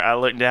here, I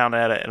looked down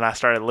at it, and I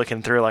started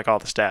looking through like all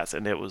the stats,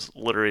 and it was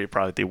literally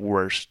probably the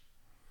worst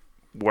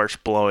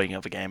blowing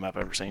of a game I've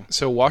ever seen.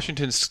 So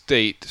Washington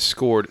State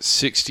scored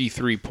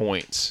 63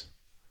 points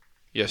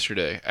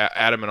yesterday.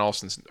 Adam and Alex,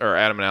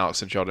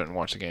 since y'all didn't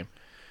watch the game.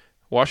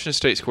 Washington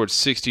State scored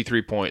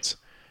 63 points.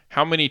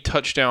 How many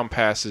touchdown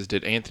passes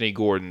did Anthony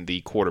Gordon, the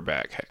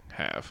quarterback,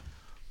 have?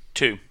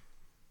 2.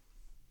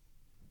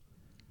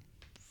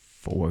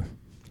 4.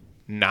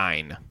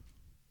 9.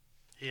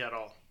 He had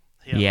all.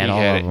 He had He all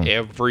of had them.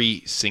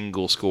 every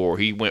single score.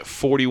 He went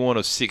 41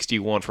 of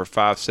 61 for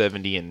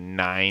 570 and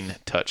 9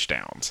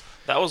 touchdowns.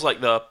 That was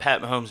like the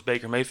Pat Mahomes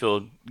Baker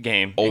Mayfield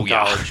game Oh, in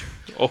yeah. college.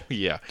 Oh,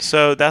 yeah.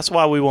 So that's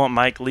why we want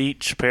Mike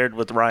Leach paired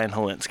with Ryan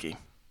Helinski.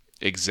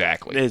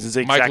 Exactly. This is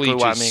Mike exactly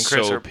Leach why is me and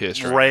Chris so are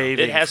pissed right now.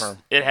 raving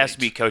It has for to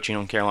be coaching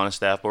on Carolina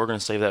staff, but we're going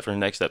to save that for the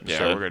next episode.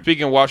 Yeah, we're good.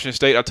 Speaking of Washington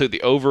State, I took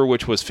the over,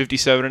 which was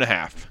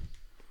 57.5.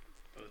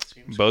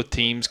 Both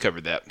teams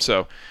covered that.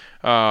 So,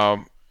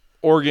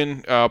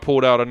 Oregon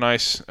pulled out a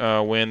nice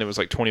win. It was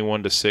like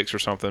 21-6 or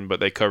something, but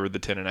they covered the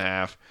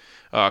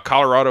 10.5.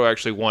 Colorado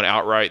actually won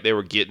outright. They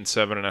were getting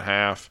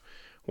 7.5.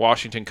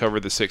 Washington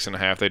covered the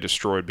 6.5. They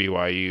destroyed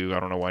BYU. I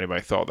don't know why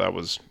anybody thought that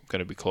was going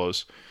to be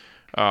close.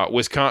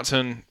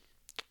 Wisconsin.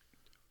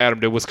 Adam,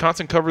 did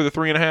Wisconsin cover the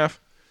 3.5?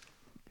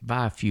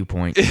 By a few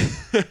points.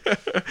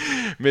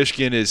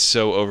 Michigan is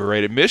so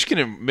overrated.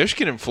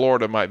 Michigan and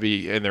Florida might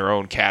be in their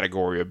own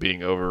category of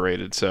being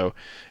overrated. So,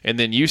 and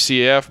then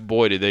UCF,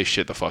 boy, did they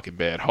shit the fucking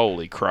bed.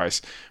 Holy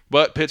Christ!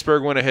 But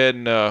Pittsburgh went ahead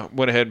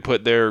and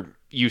put their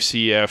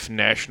UCF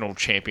national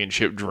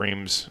championship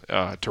dreams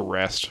to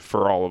rest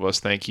for all of us.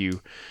 Thank you,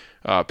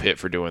 Pitt,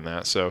 for doing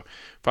that. So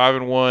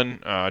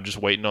 5-1. Just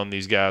waiting on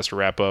these guys to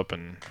wrap up,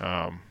 and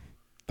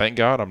thank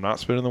God I'm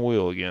not spinning the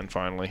wheel again.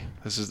 Finally,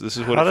 this is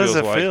what How it feels does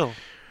it like. feel?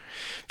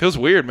 Feels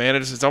weird, man.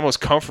 It's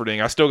almost comforting.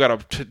 I still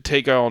got to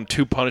take on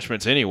 2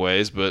 punishments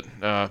anyways, but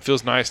it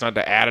feels nice not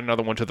to add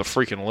another one to the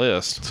freaking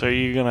list. So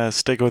you're gonna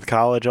stick with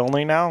college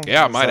only now?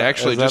 Yeah, I Is might that-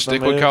 actually is that just the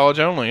stick with move? college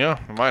only. Yeah,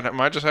 I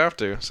might just have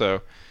to.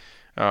 So,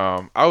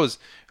 I was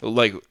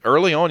like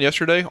early on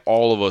yesterday,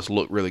 all of us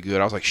looked really good.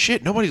 I was like,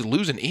 shit, nobody's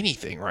losing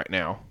anything right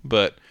now.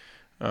 But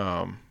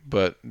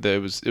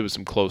there was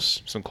some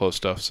close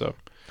stuff. So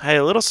Hey,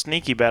 a little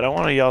sneaky bet. I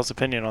want y'all's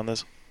opinion on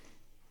this.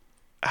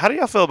 How do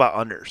y'all feel about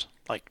unders,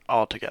 like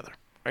all together?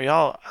 Are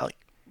y'all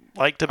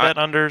like to bet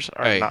unders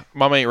or hey, not?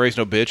 mama ain't raised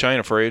no bitch. I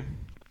ain't afraid.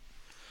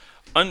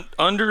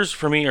 Unders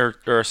for me are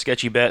a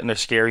sketchy bet and they're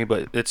scary,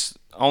 but it's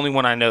only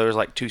when I know there's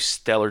like 2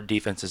 stellar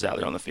defenses out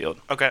there on the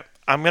field. Okay,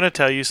 I'm gonna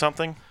tell you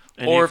something.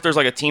 and Or you- if there's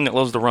like a team that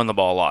loves to run the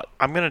ball a lot.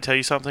 I'm gonna tell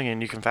you something,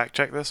 and you can fact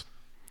check this.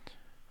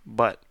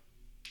 But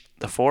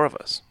the 4 of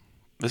us,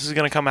 this is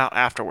gonna come out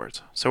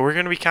afterwards, so we're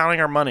gonna be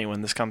counting our money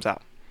when this comes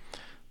out.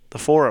 The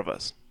 4 of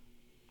us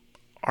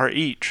are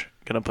each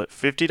gonna put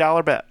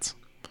 $50 bets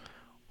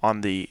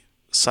on the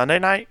Sunday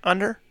night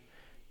under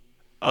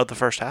of the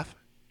first half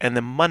and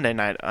the Monday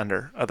night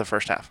under of the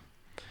first half.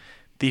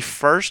 The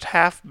first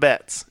half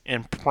bets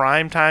in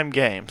primetime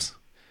games,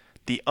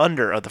 the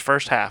under of the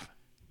first half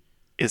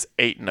is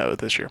 8-0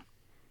 this year.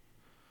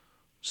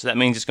 So that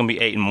means it's going to be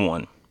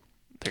 8-1.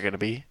 They're going to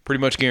be Pretty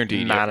much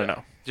guaranteed.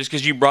 9-0. Just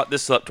because you brought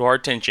this up to our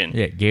attention.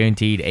 Yeah,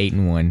 guaranteed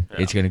 8-1.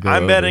 It's gonna go.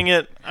 I'm over. betting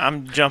it.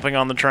 I'm jumping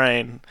on the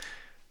train,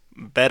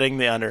 betting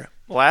the under.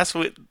 Last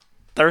week,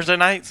 Thursday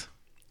nights,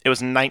 it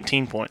was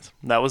 19 points.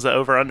 That was the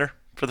over-under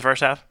for the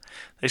first half.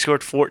 They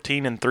scored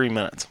 14 in 3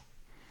 minutes,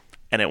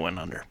 and it went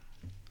under.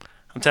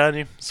 I'm telling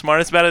you,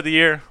 smartest bet of the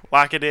year.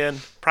 Lock it in.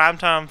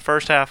 Primetime,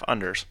 first half,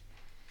 unders.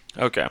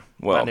 Okay.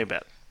 My Well, new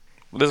bet.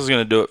 this is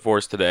going to do it for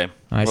us today.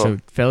 All right, so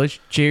fellas,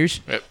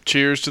 cheers, Yep.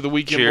 Cheers to the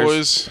weekend, Cheers.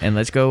 boys. and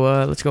let's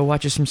go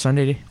watch some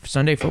Sunday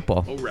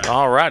football.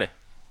 All righty.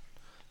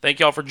 Thank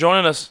y'all for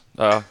joining us.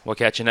 We'll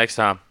catch you next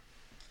time.